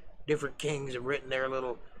writing. Different kings have written their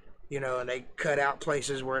little, you know, and they cut out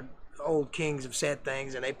places where old kings have said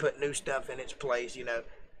things and they put new stuff in its place, you know,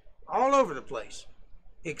 all over the place,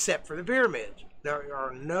 except for the pyramids. There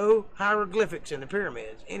are no hieroglyphics in the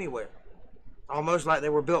pyramids anywhere, almost like they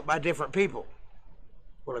were built by different people.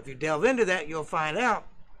 Well, if you delve into that, you'll find out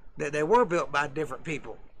that they were built by different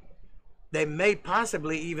people. They may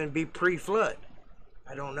possibly even be pre-flood.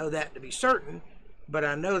 I don't know that to be certain, but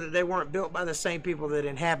I know that they weren't built by the same people that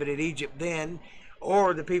inhabited Egypt then,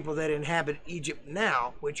 or the people that inhabit Egypt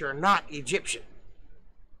now, which are not Egyptian.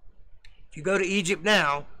 If you go to Egypt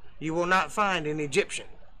now, you will not find an Egyptian.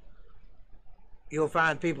 You'll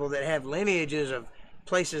find people that have lineages of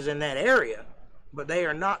places in that area, but they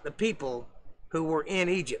are not the people who were in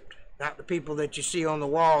Egypt. Not the people that you see on the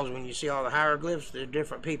walls when you see all the hieroglyphs. They're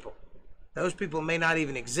different people. Those people may not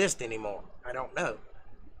even exist anymore. I don't know.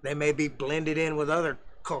 They may be blended in with other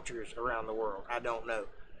cultures around the world. I don't know.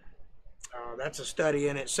 That's a study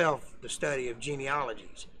in itself, the study of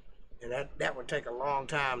genealogies. And that would take a long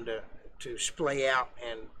time to splay out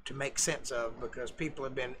and to make sense of, because people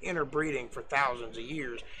have been interbreeding for thousands of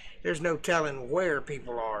years. There's no telling where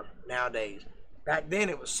people are nowadays. Back then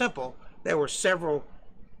it was simple. There were several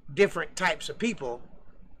different types of people,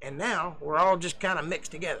 and now we're all just kind of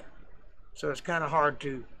mixed together. So it's kind of hard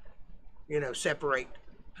to, you know, separate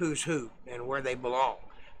who's who and where they belong.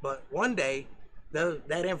 But one day,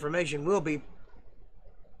 that information will be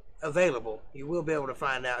available. You will be able to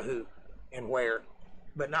find out who and where,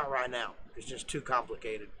 but not right now. It's just too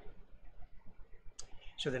complicated.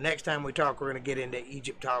 So the next time we talk, we're going to get into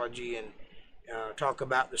Egyptology and talk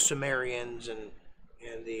about the Sumerians and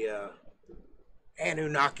the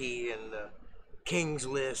Anunnaki and the King's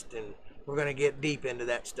List, and we're going to get deep into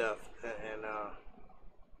that stuff. And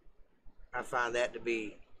I find that to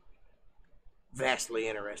be vastly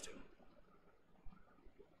interesting.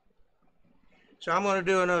 So I'm going to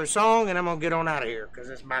do another song, and I'm going to get on out of here because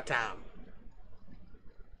it's my time.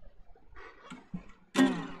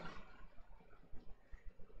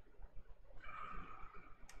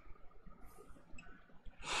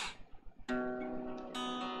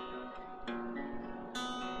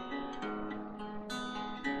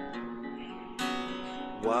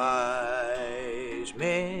 Wise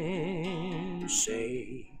men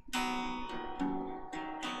say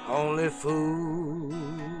only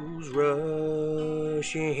fools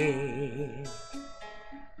rush in,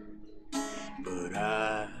 but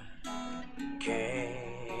I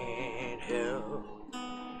can't help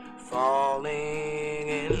falling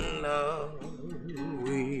in love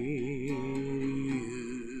with you.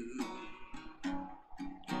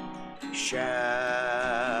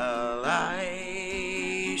 Shall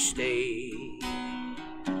I stay?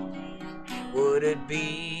 Would it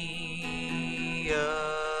be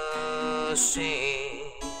a sin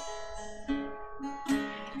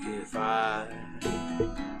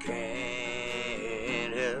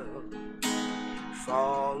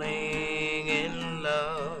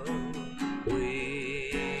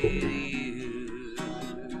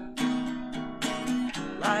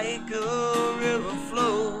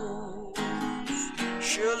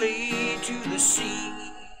see.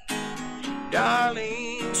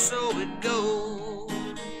 Darling, so it goes.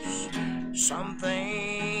 Some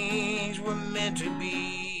things were meant to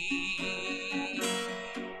be.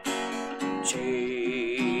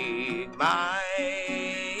 Take my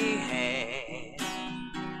hand,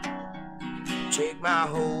 take my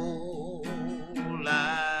whole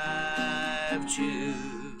life too.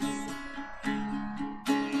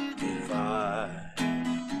 If I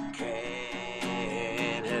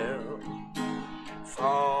can't help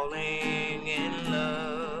falling in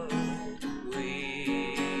love with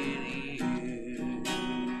you,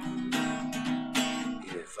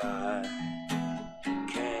 if I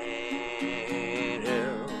can't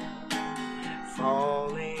help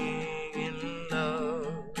falling in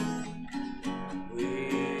love with you.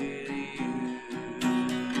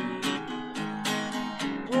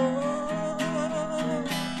 Whoa.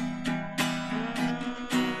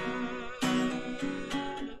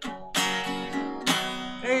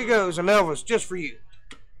 There you go, some Elvis, just for you.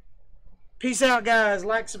 Peace out, guys.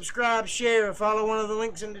 Like, subscribe, share, follow one of the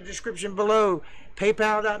links in the description below.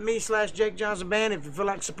 PayPal.me/JakeJohnsonBand if you feel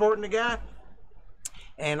like supporting the guy.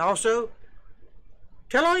 And also,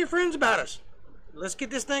 tell all your friends about us. Let's get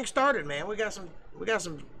this thing started, man. We got some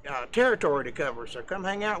territory to cover, so come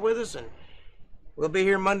hang out with us, and we'll be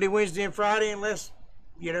here Monday, Wednesday, and Friday, unless,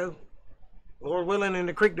 you know, Lord willing and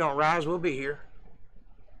the creek don't rise, we'll be here.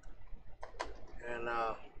 And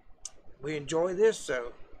we enjoy this,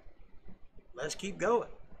 so let's keep going.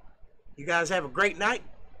 You guys have a great night.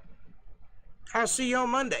 I'll see you on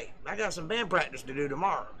Monday. I got some band practice to do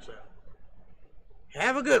tomorrow, so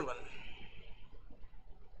have a good one.